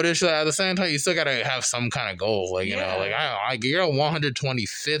know, but it's at the same time you still gotta have some kind of goal. Like, you know, like you're a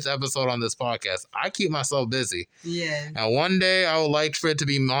 125th episode on this podcast. I keep myself busy. Yeah. And one day I would like for it to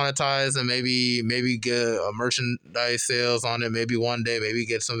be monetized and maybe get a merchandise sales on it. Maybe one day, maybe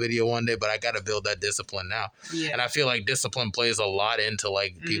get some video one day. But I gotta build that discipline now. Yeah. And I feel like discipline plays a lot into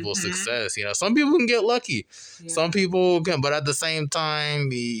like people's success. You know, some people can get lucky. Yeah. Some people can, but at the same time,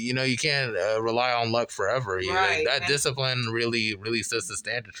 you know, you can't rely on luck forever. Right. Like, that discipline really sets the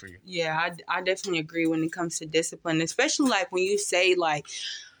standard for you. Yeah, I definitely agree when it comes to discipline, especially like when you say like,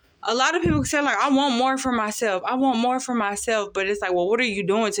 a lot of people say like, I want more for myself. I want more for myself. But it's like, well, what are you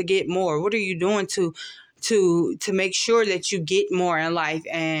doing to get more? What are you doing to make sure that you get more in life?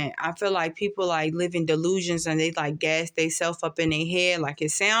 And I feel like people like live in delusions and they like gas themselves up in their head. Like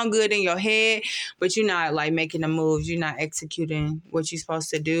it sound good in your head, but you're not like making the moves. You're not executing what you're supposed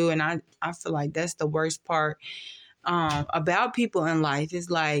to do. And I feel like that's the worst part about people in life.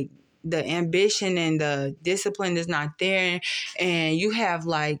 Is like the ambition and the discipline is not there, and you have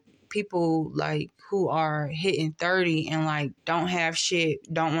like people like who are hitting 30 and like don't have shit,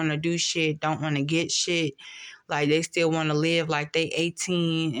 don't want to do shit, don't want to get shit, like they still want to live like they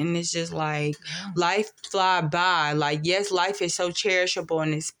 18, and it's just like life fly by. Like, yes, life is so cherishable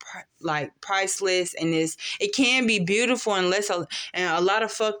and it's like priceless, and it can be beautiful and a lot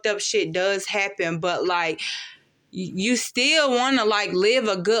of fucked up shit does happen, but like you still want to like live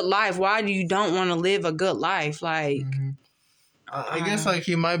a good life. Why do you don't want to live a good life? Like, I guess like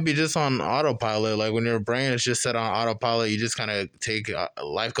you might be just on autopilot. Like when your brain is just set on autopilot, you just kind of take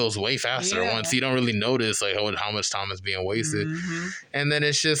life goes way faster once you don't really notice like how much time is being wasted. And then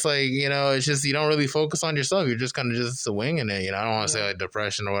it's just like, you know, it's just you don't really focus on yourself. You're just kind of just winging it. You know, I don't want to say like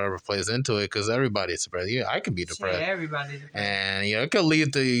depression or whatever plays into it because everybody's depressed. Yeah, I can be depressed. Yeah, everybody's depressed. And you know, it could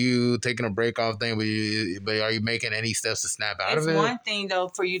lead to you taking a break off thing, but are you making any steps to snap out of it? It's one thing though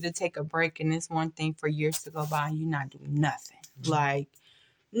for you to take a break, and it's one thing for years to go by and you not do nothing. Like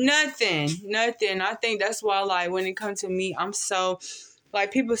nothing. I think that's why like when it comes to me, I'm so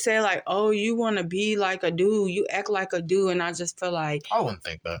like people say like, oh, you want to be like a dude, you act like a dude, and I just feel like I wouldn't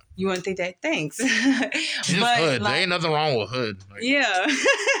think that. You wouldn't think that? Thanks. Just but, hood. Like, there ain't nothing wrong with hood. Like, yeah.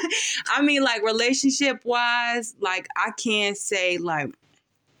 I mean, like relationship wise, like I can't say like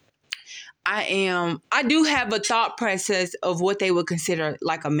I do have a thought process of what they would consider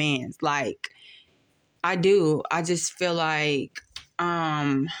like a man's. Like I do. I just feel like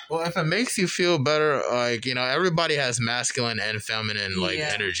well, if it makes you feel better, like, you know, everybody has masculine and feminine like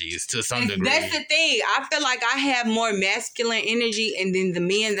energies to some degree. That's the thing. I feel like I have more masculine energy, and then the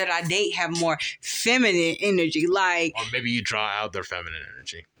men that I date have more feminine energy. Like, or maybe you draw out their feminine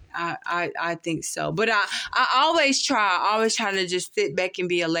energy. I think so. But I always try to just sit back and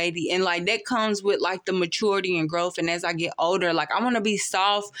be a lady. And like that comes with like the maturity and growth. And as I get older, like I want to be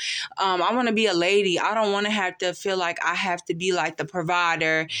soft. I want to be a lady. I don't want to have to feel like I have to be like the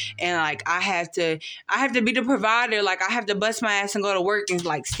provider, and like I have to be the provider. Like I have to bust my ass and go to work and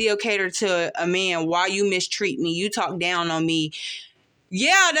like still cater to a man while you mistreat me. You talk down on me.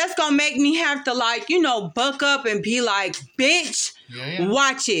 Yeah, that's going to make me have to like, you know, buck up and be like, bitch,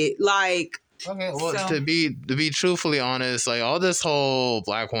 watch it. Like, Okay, well, So to be truthfully honest, like all this whole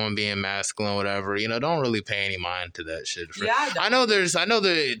black woman being masculine, whatever, don't really pay any mind to that shit. yeah, I know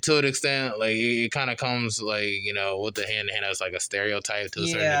that to an extent, like it kind of comes like with the hand in hand as like a stereotype to a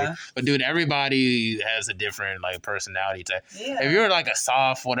certain degree. But dude, everybody has a different like personality type. Yeah. If you're like a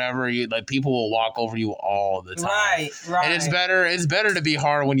soft whatever, you like people will walk over you all the time. Right. And it's better to be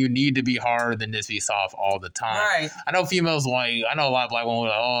hard when you need to be hard than just be soft all the time. Right. I know females like I know a lot of black women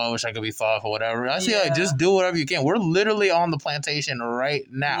like, oh, I wish I could be soft or whatever. I say like just do whatever you can. We're literally on the plantation right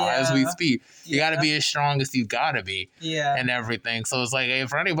now as we speak. You got to be as strong as you got to be. Yeah. And everything. So it's like hey,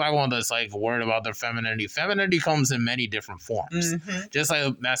 for any black woman that's like worried about their femininity comes in many different forms. Mm-hmm. Just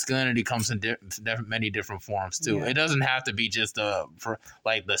like masculinity comes in many different forms too. Yeah. It doesn't have to be just for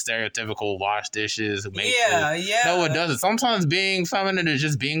like the stereotypical wash dishes. Make food. No, it doesn't. Sometimes being feminine is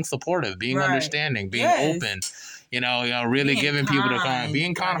just being supportive, being understanding, being open. Really being giving people the kind,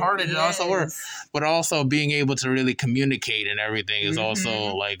 being kind-hearted is also work, but also being able to really communicate and everything is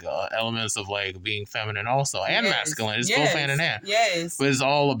also like elements of like being feminine also and masculine. It's both hand in hand. Yes, but it's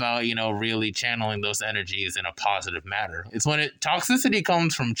all about really channeling those energies in a positive manner. It's when toxicity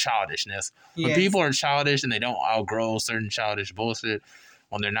comes from childishness. When people are childish and they don't outgrow certain childish bullshit,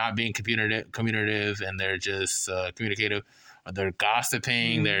 when they're not being communicative and they're just communicative. They're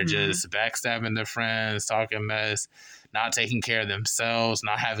gossiping, they're just backstabbing their friends, talking mess, not taking care of themselves,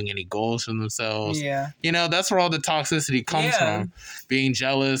 not having any goals for themselves. Yeah. That's where all the toxicity comes from. Being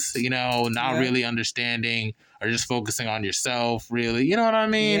jealous, not really understanding or just focusing on yourself, really. You know what I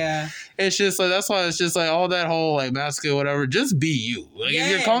mean? Yeah. It's just like, that's why it's just like all that whole like masculine, whatever, just be you. Like if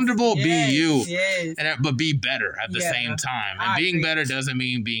you're comfortable, be you. Yes. But be better at the same time. And being better doesn't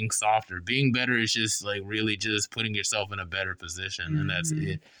mean being softer. Being better is just like really just putting yourself in a better position. And that's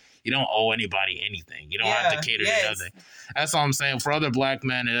it. You don't owe anybody anything. You don't have to cater to nothing. That's all I'm saying. For other black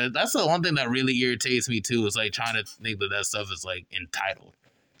men, that's the one thing that really irritates me too, is like trying to think that stuff is like entitled.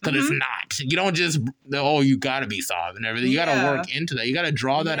 Because it's not. You don't just, you got to be soft and everything. You got to work into that. You got to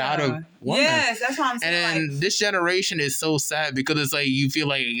draw that out of women. Yes, that's what I'm saying. And then this generation is so sad because it's like you feel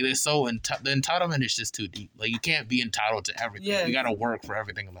like it's so, the entitlement is just too deep. Like you can't be entitled to everything. Yes. You got to work for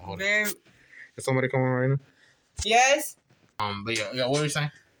everything in the whole thing. Is somebody coming right now? Yes. But what were you saying?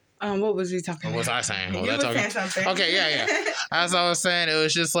 What was we talking about? What was I saying? You were saying something. Okay, yeah. As I was saying, it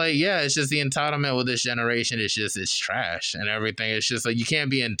was just like, it's just the entitlement with this generation. It's trash and everything. It's just like you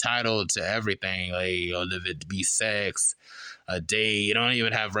can't be entitled to everything. Like, if it be sex, a date, you don't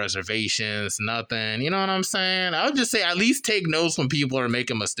even have reservations, nothing. You know what I'm saying? I would just say at least take notes when people are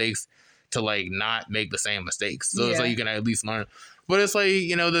making mistakes to like not make the same mistakes. So it's like you can at least learn. But it's like,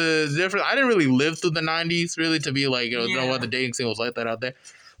 the difference. I didn't really live through the 90s really to be like, know what the dating scene was like that out there.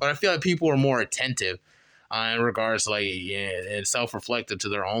 But I feel like people were more attentive in regards to like and self-reflective to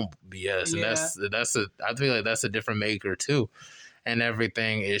their own BS, and I feel like that's a different maker too, and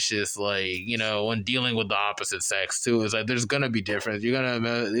everything. It's just like when dealing with the opposite sex too, it's like there's gonna be difference.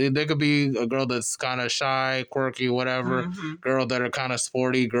 There could be a girl that's kind of shy, quirky, whatever. Girls that are kind of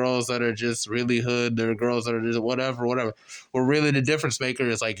sporty, girls that are just really hood. There are girls that are just whatever. Well, really the difference maker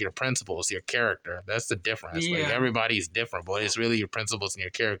is like your principles, your character. That's the difference. Like everybody's different, but it's really your principles and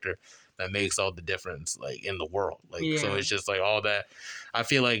your character that makes all the difference like in the world. Like so it's just like all that. I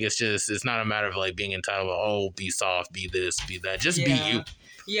feel like it's not a matter of like being entitled, be soft, be this, be that. Just be you.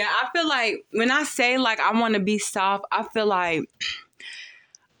 Yeah, I feel like when I say like I want to be soft, I feel like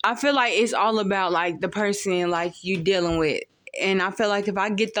it's all about like the person like you dealing with. And I feel like if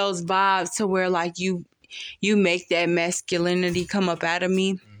I get those vibes to where like you make that masculinity come up out of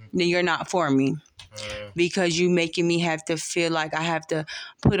me, then you're not for me. Because you making me have to feel like I have to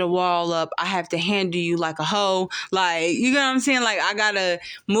put a wall up. I have to handle you like a hoe. Like, you know what I'm saying? Like, I gotta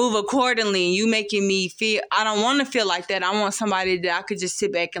move accordingly. And you making me feel, I don't want to feel like that. I want somebody that I could just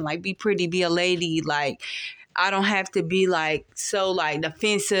sit back and like be pretty, be a lady. Like, I don't have to be like so like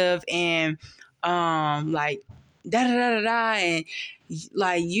defensive and like da-da-da-da-da. And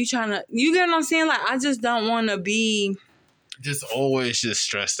like you get what I'm saying? Like, I just don't want to be just always just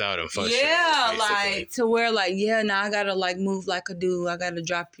stressed out and frustrated. Yeah, like to where like, now I gotta like move like a dude. I gotta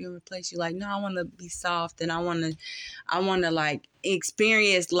drop you and replace you. Like, no, I wanna be soft and I wanna like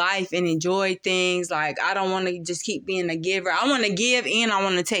experience life and enjoy things. Like, I don't wanna just keep being a giver. I wanna give and I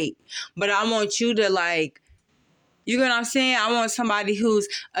wanna take. But I want you to like, you know what I'm saying? I want somebody who's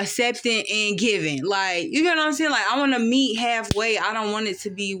accepting and giving. Like, you know what I'm saying? Like, I wanna meet halfway. I don't want it to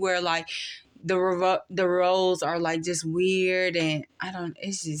be where like the roles are like just weird and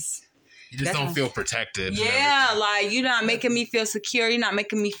it's just you just don't feel protected. Yeah, like you're not making me feel secure. You're not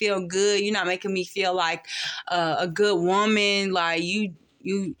making me feel good. You're not making me feel like a good woman. Like you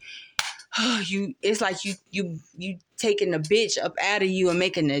it's like you taking the bitch up out of you and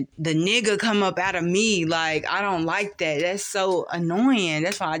making the nigga come up out of me. Like, I don't like that. That's so annoying.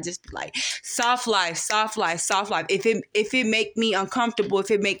 That's why I just like soft life. If it make me uncomfortable, if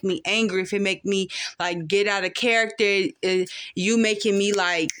it make me angry, if it make me like get out of character, you making me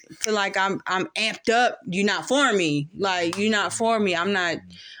like feel like I'm amped up. You're not for me. Like, you're not for me. I'm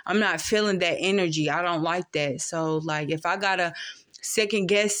not feeling that energy. I don't like that. So like, if I gotta second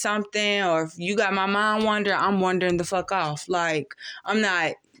guess something, or if you got my mind wandering, I'm wandering the fuck off. Like, I'm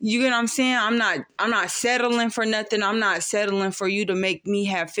not, you get what I'm saying? I'm not settling for nothing. I'm not settling for you to make me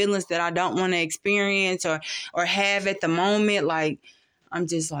have feelings that I don't want to experience or have at the moment. Like, I'm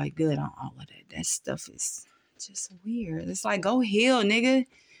just like good on all of that. That stuff is just weird. It's like, go heal, nigga.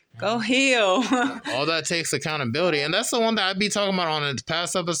 Go heal. All that takes accountability. And that's the one that I'd be talking about on the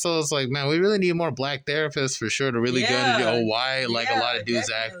past episodes. Like, man, we really need more black therapists for sure to really get into why like a lot of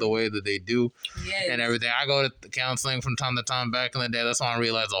dudes act the way that they do and everything. I go to counseling from time to time back in the day. That's when I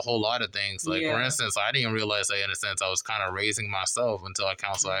realized a whole lot of things. Like, for instance, I didn't realize that in a sense I was kind of raising myself until a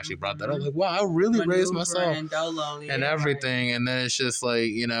counselor actually brought that up. Like, wow, I really raised myself and everything. Right. And then it's just like,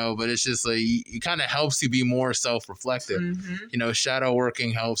 you know, but it's just like, it kind of helps you be more self-reflective. Mm-hmm. You know, shadow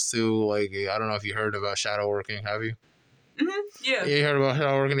working helps too. Like, I don't know if you heard about shadow working. Have you? Mm-hmm. Yeah. You heard about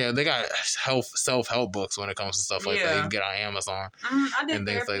shadow working? Yeah, they got self-help books when it comes to stuff like that. You can get on Amazon I did and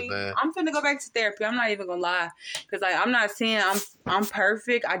things like that. I'm finna go back to therapy. I'm not even gonna lie, because like, I'm not saying I'm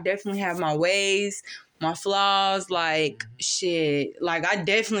perfect. I definitely have my ways, my flaws. Like, shit. Like, I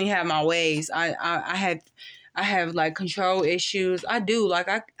definitely have my ways. I have like control issues. I do. Like,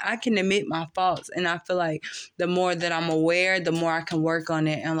 I can admit my faults, and I feel like the more that I'm aware, the more I can work on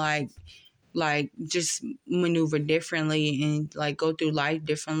it and like just maneuver differently and like go through life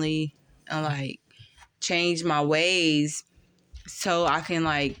differently and like change my ways so I can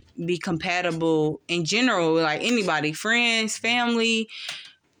like be compatible in general with like anybody, friends, family,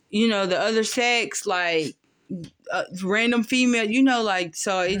 you know, the other sex, like random female, you know, like,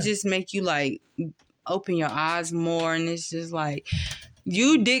 so it just make you like open your eyes more. And it's just like,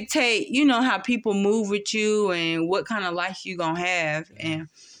 you dictate, you know, how people move with you and what kind of life you gonna have. And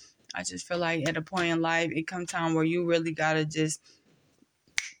I just feel like at a point in life, it comes time where you really gotta just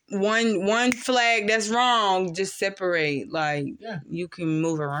one flag that's wrong, just separate. Like, you can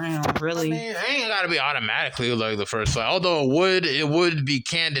move around, really. I mean, it ain't gotta be automatically like the first flag. Although it would be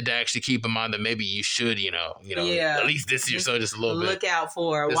candid to actually keep in mind that maybe you should, you know, at least this year, so just a little bit. Look out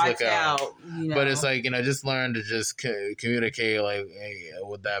for it. Watch out. You know? But it's like, you know, just learn to just communicate like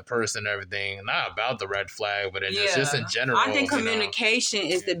with that person and everything. Not about the red flag, but just in general. I think communication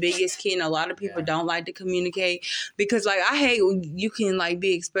is the biggest key, and a lot of people don't like to communicate because, like, I hate when you can like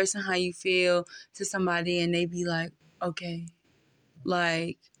be expressing how you feel to somebody and they be like, okay,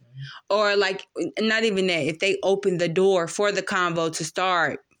 like, or like, not even that, if they open the door for the convo to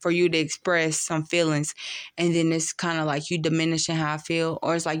start for you to express some feelings, and then it's kind of like you diminishing how I feel,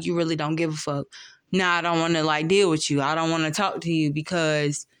 or it's like you really don't give a fuck. Nah, I don't want to like deal with you. I don't want to talk to you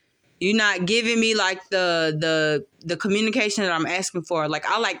because you're not giving me like the communication that I'm asking for. Like,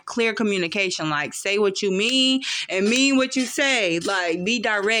 I like clear communication. Like, say what you mean and mean what you say. Like, be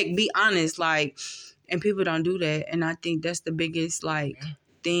direct, be honest. Like, and people don't do that. And I think that's the biggest like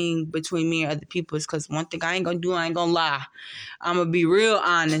thing between me and other people, is because one thing I ain't gonna lie. I'm gonna be real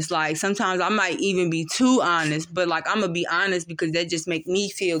honest. Like, sometimes I might even be too honest, but like, I'm gonna be honest because that just make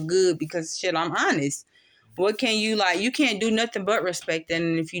me feel good because shit, I'm honest. What can you, like, you can't do nothing but respect that.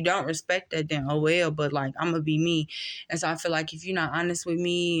 And if you don't respect that, then oh well. But like, I'm gonna be me. And so I feel like if you're not honest with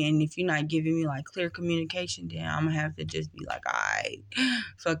me and if you're not giving me like clear communication, then I'm gonna have to just be like, all right,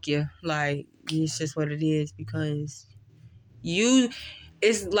 fuck you. Like, it's just what it is, because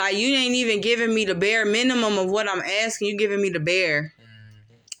it's like you ain't even giving me the bare minimum of what I'm asking. You giving me the bare.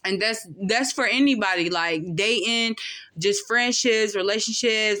 And that's for anybody, like dating, just friendships,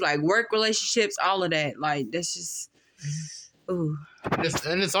 relationships, like work relationships, all of that. Like, that's just, ooh.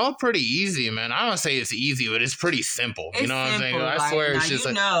 And it's all pretty easy, man. I don't say it's easy, but it's pretty simple. You know what I'm saying? I swear it's just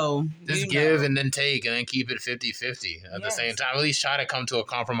like, give and then take and then keep it 50-50 at the same time. At least try to come to a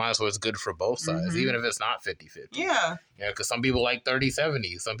compromise where it's good for both sides, even if it's not 50-50. Yeah. Yeah, because some people like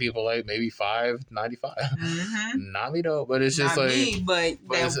 30-70. Some people like maybe 5-95. Not me though, but it's just not like... me, but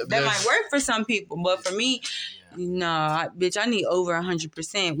that might work for some people. But for me... No, bitch, I need over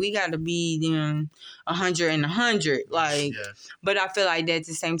 100%. We got to be 100 and 100. Like, but I feel like that at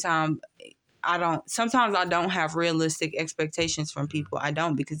the same time, sometimes I don't have realistic expectations from people. I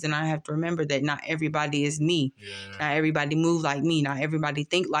don't, because then I have to remember that not everybody is me. Not everybody move like me. Not everybody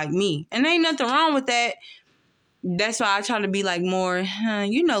think like me. And there ain't nothing wrong with that. that's why I try to be like more,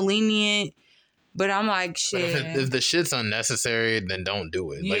 lenient. But I'm like, shit. But if the shit's unnecessary, then don't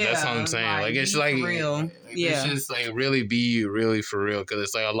do it. Like, that's what I'm saying. Like, it's like, for real. It's just like really be really for real. Because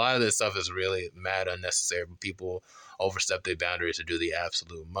it's like a lot of this stuff is really mad unnecessary. But people overstep their boundaries to do the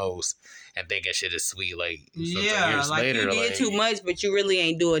absolute most and thinking shit is sweet. Like, years like later, you did too much, but you really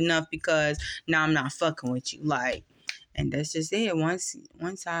ain't do enough because now I'm not fucking with you. Like, and that's just it. Once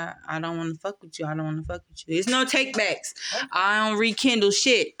I don't want to fuck with you, I don't want to fuck with you. It's no take backs. I don't rekindle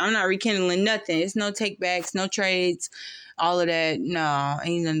shit. I'm not rekindling nothing. It's no take backs, no trades, all of that. No,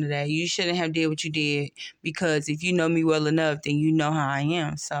 ain't none of that. You shouldn't have did what you did because if you know me well enough, then you know how I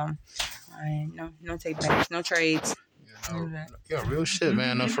am. So, no take backs, no trades. Yeah, real shit,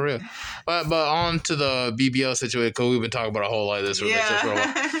 man. No, for real. But on to the BBL situation, because we've been talking about a whole lot of this relationship for a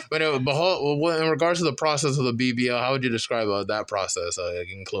while. But in regards to the process of the BBL, how would you describe that process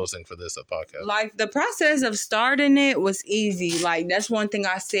in closing for this podcast? Like, the process of starting it was easy. Like, that's one thing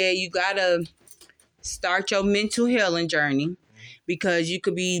I said. You gotta start your mental healing journey. Because you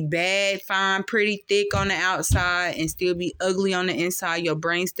could be bad, fine, pretty, thick on the outside and still be ugly on the inside. Your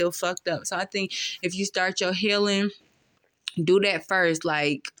brain's still fucked up. So I think if you start your healing, do that first.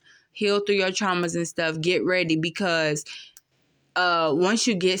 Like, heal through your traumas and stuff. Get ready because once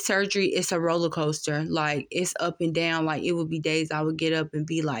you get surgery, it's a roller coaster. Like, it's up and down. Like, it would be days I would get up and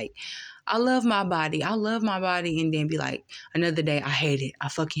be like, I love my body. I love my body. And then be like, another day, I hate it. I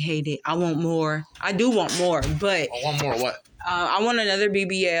fucking hate it. I want more. I do want more, but... I want more what? I want another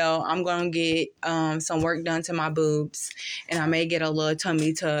BBL. I'm going to get some work done to my boobs. And I may get a little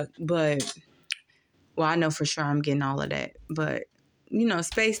tummy tuck. But, well, I know for sure I'm getting all of that. But,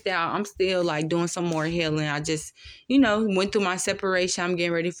 spaced out. I'm still, like, doing some more healing. I just, went through my separation. I'm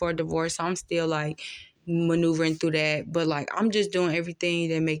getting ready for a divorce. So I'm still, like, maneuvering through that. But, like, I'm just doing everything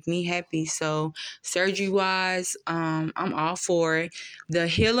that make me happy. So, surgery-wise, I'm all for it. The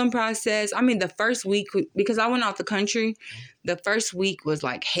healing process, the first week, because I went out the country, the first week was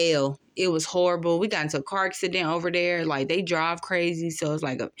like hell. It was horrible. We got into a car accident over there. Like, they drive crazy. So it's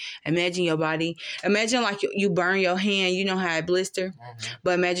like, imagine your body. Imagine like you burn your hand. You know how it blister? Mm-hmm.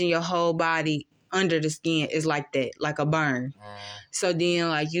 But imagine your whole body under the skin is like that, like a burn. So then,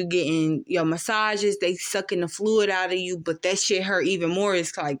 like, you getting your massages, they sucking the fluid out of you, but that shit hurt even more.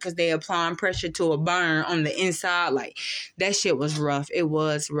 It's like, because they applying pressure to a burn on the inside. Like, that shit was rough. It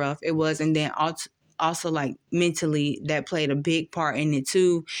was rough. It was. And then also, like, mentally, that played a big part in it,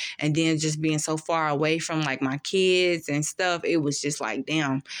 too. And then just being so far away from, like, my kids and stuff, it was just, like,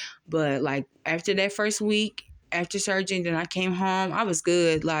 damn. But, like, after that first week, after surgery, then I came home, I was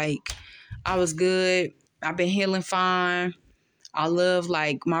good. Like, I was good. I've been healing fine. I love,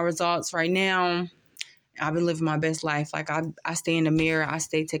 like, my results right now. I've been living my best life. Like, I stay in the mirror. I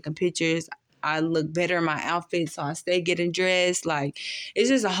stay taking pictures. I look better in my outfit, so I stay getting dressed. Like, it's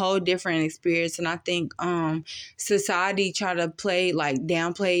just a whole different experience. And I think society try to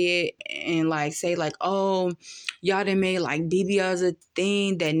downplay it and, like, say, like, oh, y'all done made, like, BBLs a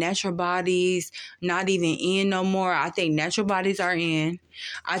thing that natural bodies not even in no more. I think natural bodies are in.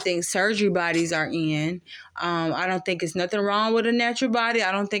 I think surgery bodies are in. I don't think it's nothing wrong with a natural body.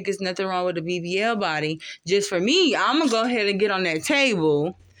 I don't think it's nothing wrong with a BBL body. Just for me, I'm going to go ahead and get on that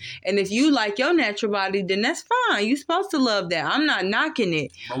table. And if you like your natural body, then that's fine. You're supposed to love that. I'm not knocking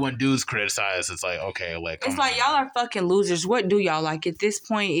it. But when dudes criticize, it's like, okay, like... It's like, y'all are fucking losers. What do y'all like? At this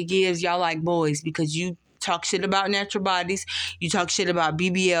point, it gives y'all like boys because you talk shit about natural bodies. You talk shit about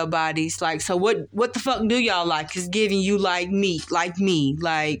BBL bodies. Like, so what the fuck do y'all like? It's giving you like meat, like me.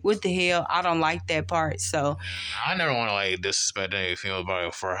 Like, what the hell? I don't like that part. So I never want to like disrespect any female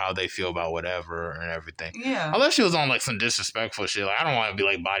body for how they feel about whatever and everything. Yeah. Unless she was on like some disrespectful shit. Like, I don't want to be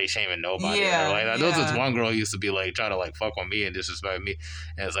like body shaming nobody. Yeah. Like that. There was this one girl who used to be like try to like fuck on me and disrespect me.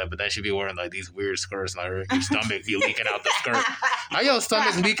 And it's like, but then she'd be wearing like these weird skirts and like your stomach be leaking out the skirt. How your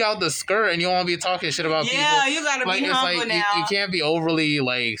stomach leak out the skirt and you want to be talking shit about people? Yeah, you gotta like, be humble like, now. You can't be overly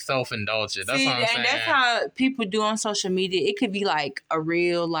like self-indulgent. That's what I'm saying. And that's how people do on social media. It could be like a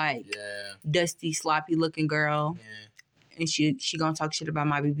real like dusty, sloppy looking girl, and she gonna talk shit about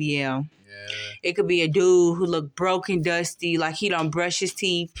my BBL. Yeah. It could be a dude who look broken, dusty, like he don't brush his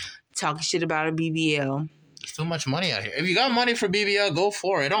teeth, talking shit about a BBL. There's too much money out here. If you got money for BBL, go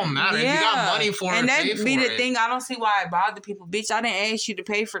for it. It don't matter. Yeah. If you got money for and it, that pay for be the it. thing. I don't see why it bother people. Bitch, I didn't ask you to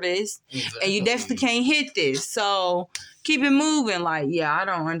pay for this. Exactly. And you definitely can't hit this. So keep it moving. Like, yeah, I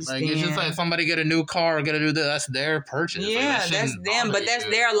don't understand. Like, it's just like somebody get a new car or get to do that. That's their purchase. Yeah, like, that's them. But that's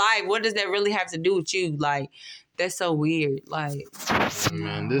their life. What does that really have to do with you? Like, that's so weird. Like,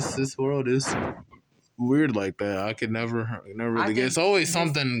 man, this world is weird like that. I could never really get. It's always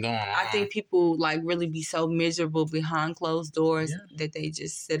something going on. I think people like really be so miserable behind closed doors that they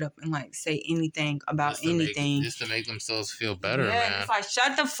just sit up and like say anything about anything just to make themselves feel better, man. man. It's like,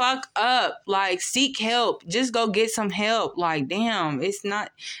 shut the fuck up. Like, seek help. Just go get some help. Like, damn, it's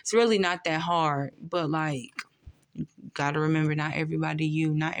really not that hard. But like, gotta remember, not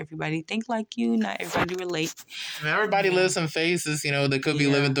everybody think like you, not everybody relate. I mean, everybody lives in phases, you know. They could be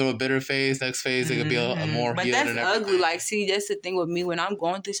living through a bitter phase. Next phase, they could be a more but healed. That's and ugly. Like, see, that's the thing with me. When I'm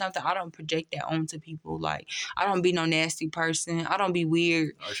going through something, I don't project that onto people. Like, I don't be no nasty person. I don't be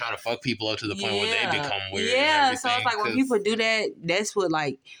weird or try to fuck people up to the point where they become weird. Yeah, so it's like when people do that, that's what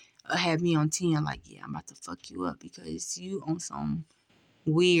like have me on 10. Like, yeah, I'm about to fuck you up because you on some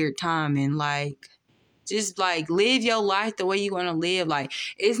weird timing. Like, just like live your life the way you want to live. Like,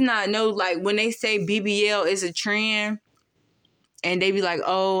 it's not like when they say BBL is a trend and they be like,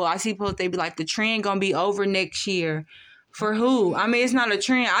 oh, I see posts, they be like, the trend gonna be over next year. For who? I mean, it's not a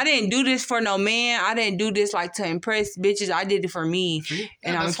trend. I didn't do this for no man. I didn't do this like to impress bitches. I did it for me,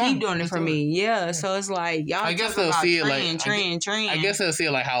 and I'm keep doing it for me. Yeah. So it's like y'all. I guess they'll see it like trend. I guess they'll see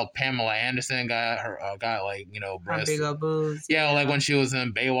it like how Pamela Anderson got like breasts. Big old boobs. Yeah, like when she was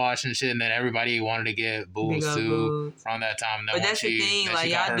in Baywatch and shit, and then everybody wanted to get boobs too around that time. But that's the thing, like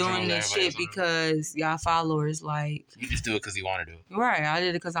y'all doing this shit because y'all followers like. You just do it because you want to do it. Right. I did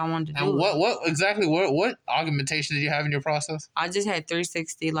it because I wanted to do it. What augmentation did you have in your process? I just had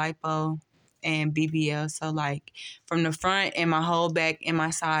 360 lipo and BBL. So like from the front and my whole back and my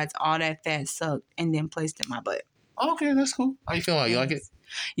sides, all that fat sucked and then placed in my butt. Okay, that's cool. How you feeling? You like it?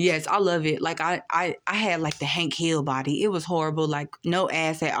 Yes, I love it. Like I had like the Hank Hill body. It was horrible. Like no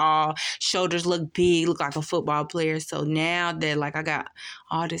ass at all. Shoulders look big, look like a football player. So now that like I got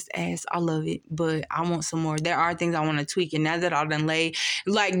all this ass, I love it. But I want some more. There are things I want to tweak. And now that I done laid,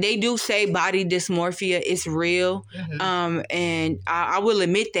 like they do say body dysmorphia is real. Mm-hmm. And I will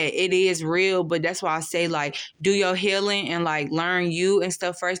admit that it is real. But that's why I say like do your healing and like learn you and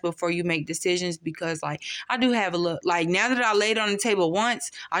stuff first before you make decisions. Because like I do have a look. Like now that I laid on the table once,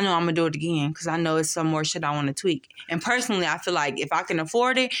 I know I'm going to do it again because I know it's some more shit I want to tweak. And personally, I feel like if I can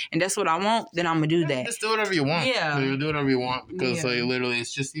afford it and that's what I want, then I'm going to do that. Just do whatever you want. Yeah. You do whatever you want because like literally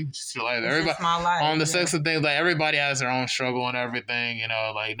it's just you, just your life. Everybody, just my life. On the sex of things, like everybody has their own struggle and everything, you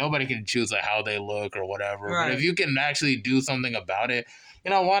know, like nobody can choose like how they look or whatever. Right. But if you can actually do something about it, you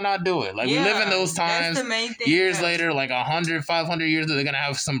know, why not do it? Like, we live in those times. That's the main thing, years later, like 100, 500 years, they're going to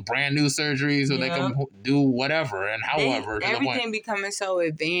have some brand new surgeries or they can do whatever and however. Everything becoming so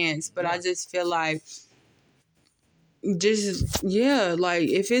advanced. But I just feel like, like,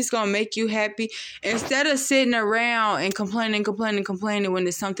 if it's going to make you happy, instead of sitting around and complaining when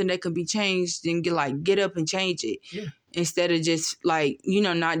there's something that could be changed, then get up and change it. Yeah. Instead of just like,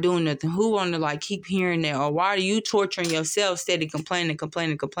 not doing nothing. Who want to like keep hearing that? Or why are you torturing yourself steady complaining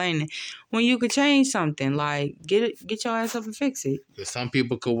when you could change something? Like get your ass up and fix it. Some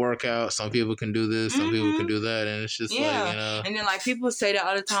people could work out, some people can do this, some people can do that, and it's just like, And then like people say that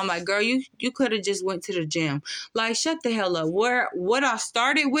all the time, like, girl, you could have just went to the gym. Like, shut the hell up. What I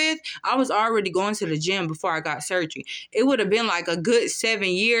started with, I was already going to the gym before I got surgery. It would have been like a good 7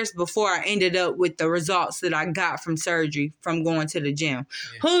 years before I ended up with the results that I got from surgery. From going to the gym.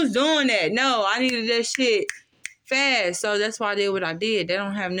 Yeah. Who's doing that? No, I needed that shit fast. So that's why I did what I did. They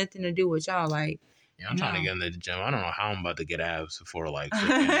don't have nothing to do with y'all. Like, I'm trying to get in the gym. I don't know how I'm about to get abs before like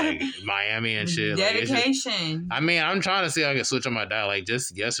Miami and shit. Dedication. Like, I'm trying to see if I can switch on my diet. Like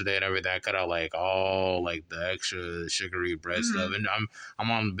just yesterday and everything, I cut out like all like the extra sugary bread stuff, and I'm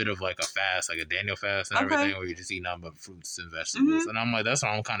on a bit of like a fast, like a Daniel fast and everything, where you just eat nothing but fruits and vegetables. And I'm like, that's what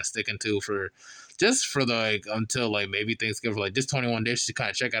I'm kind of sticking to for the like until like maybe Thanksgiving, for like just 21 days to kind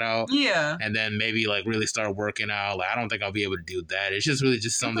of check it out. Yeah. And then maybe like really start working out. Like I don't think I'll be able to do that. It's just really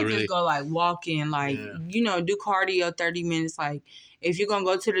just something really. Just go like walking, like do cardio 30 minutes. Like if you're gonna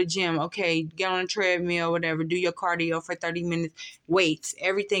go to the gym, okay, get on a treadmill, whatever. Do your cardio for 30 minutes. Weights,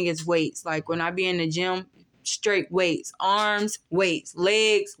 everything is weights. Like when I be in the gym, straight weights, arms, weights,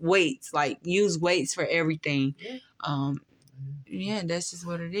 legs, weights. Like use weights for everything. Yeah, that's just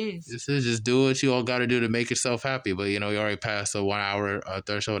what it is. This is just do what you all got to do to make yourself happy. But, you already passed the 1 hour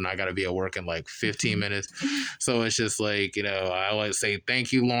threshold and I got to be at work in like 15 minutes. So it's just like, I always say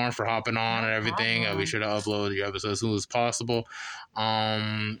thank you, Lauren, for hopping on and everything. I'll be sure to upload your episode as soon as possible.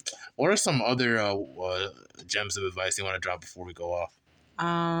 What are some other gems of advice you want to drop before we go off?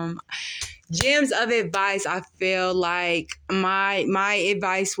 Gems of advice, I feel like my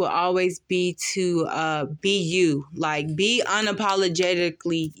advice will always be to be you. Like be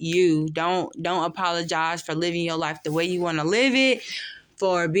unapologetically you. Don't apologize for living your life the way you want to live it.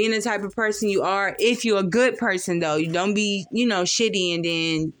 for being the type of person you are. If you're a good person, though, you don't be, shitty and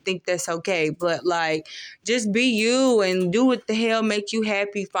then think that's okay. But like, just be you and do what the hell make you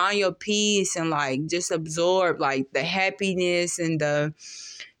happy. Find your peace and like just absorb like the happiness and the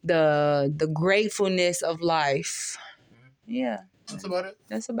gratefulness of life. Yeah, That's about it.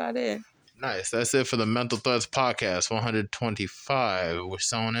 that's about it. Nice. That's it for the Mental Threads podcast 125. We're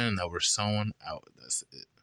sewing in and we're sewing out. That's it.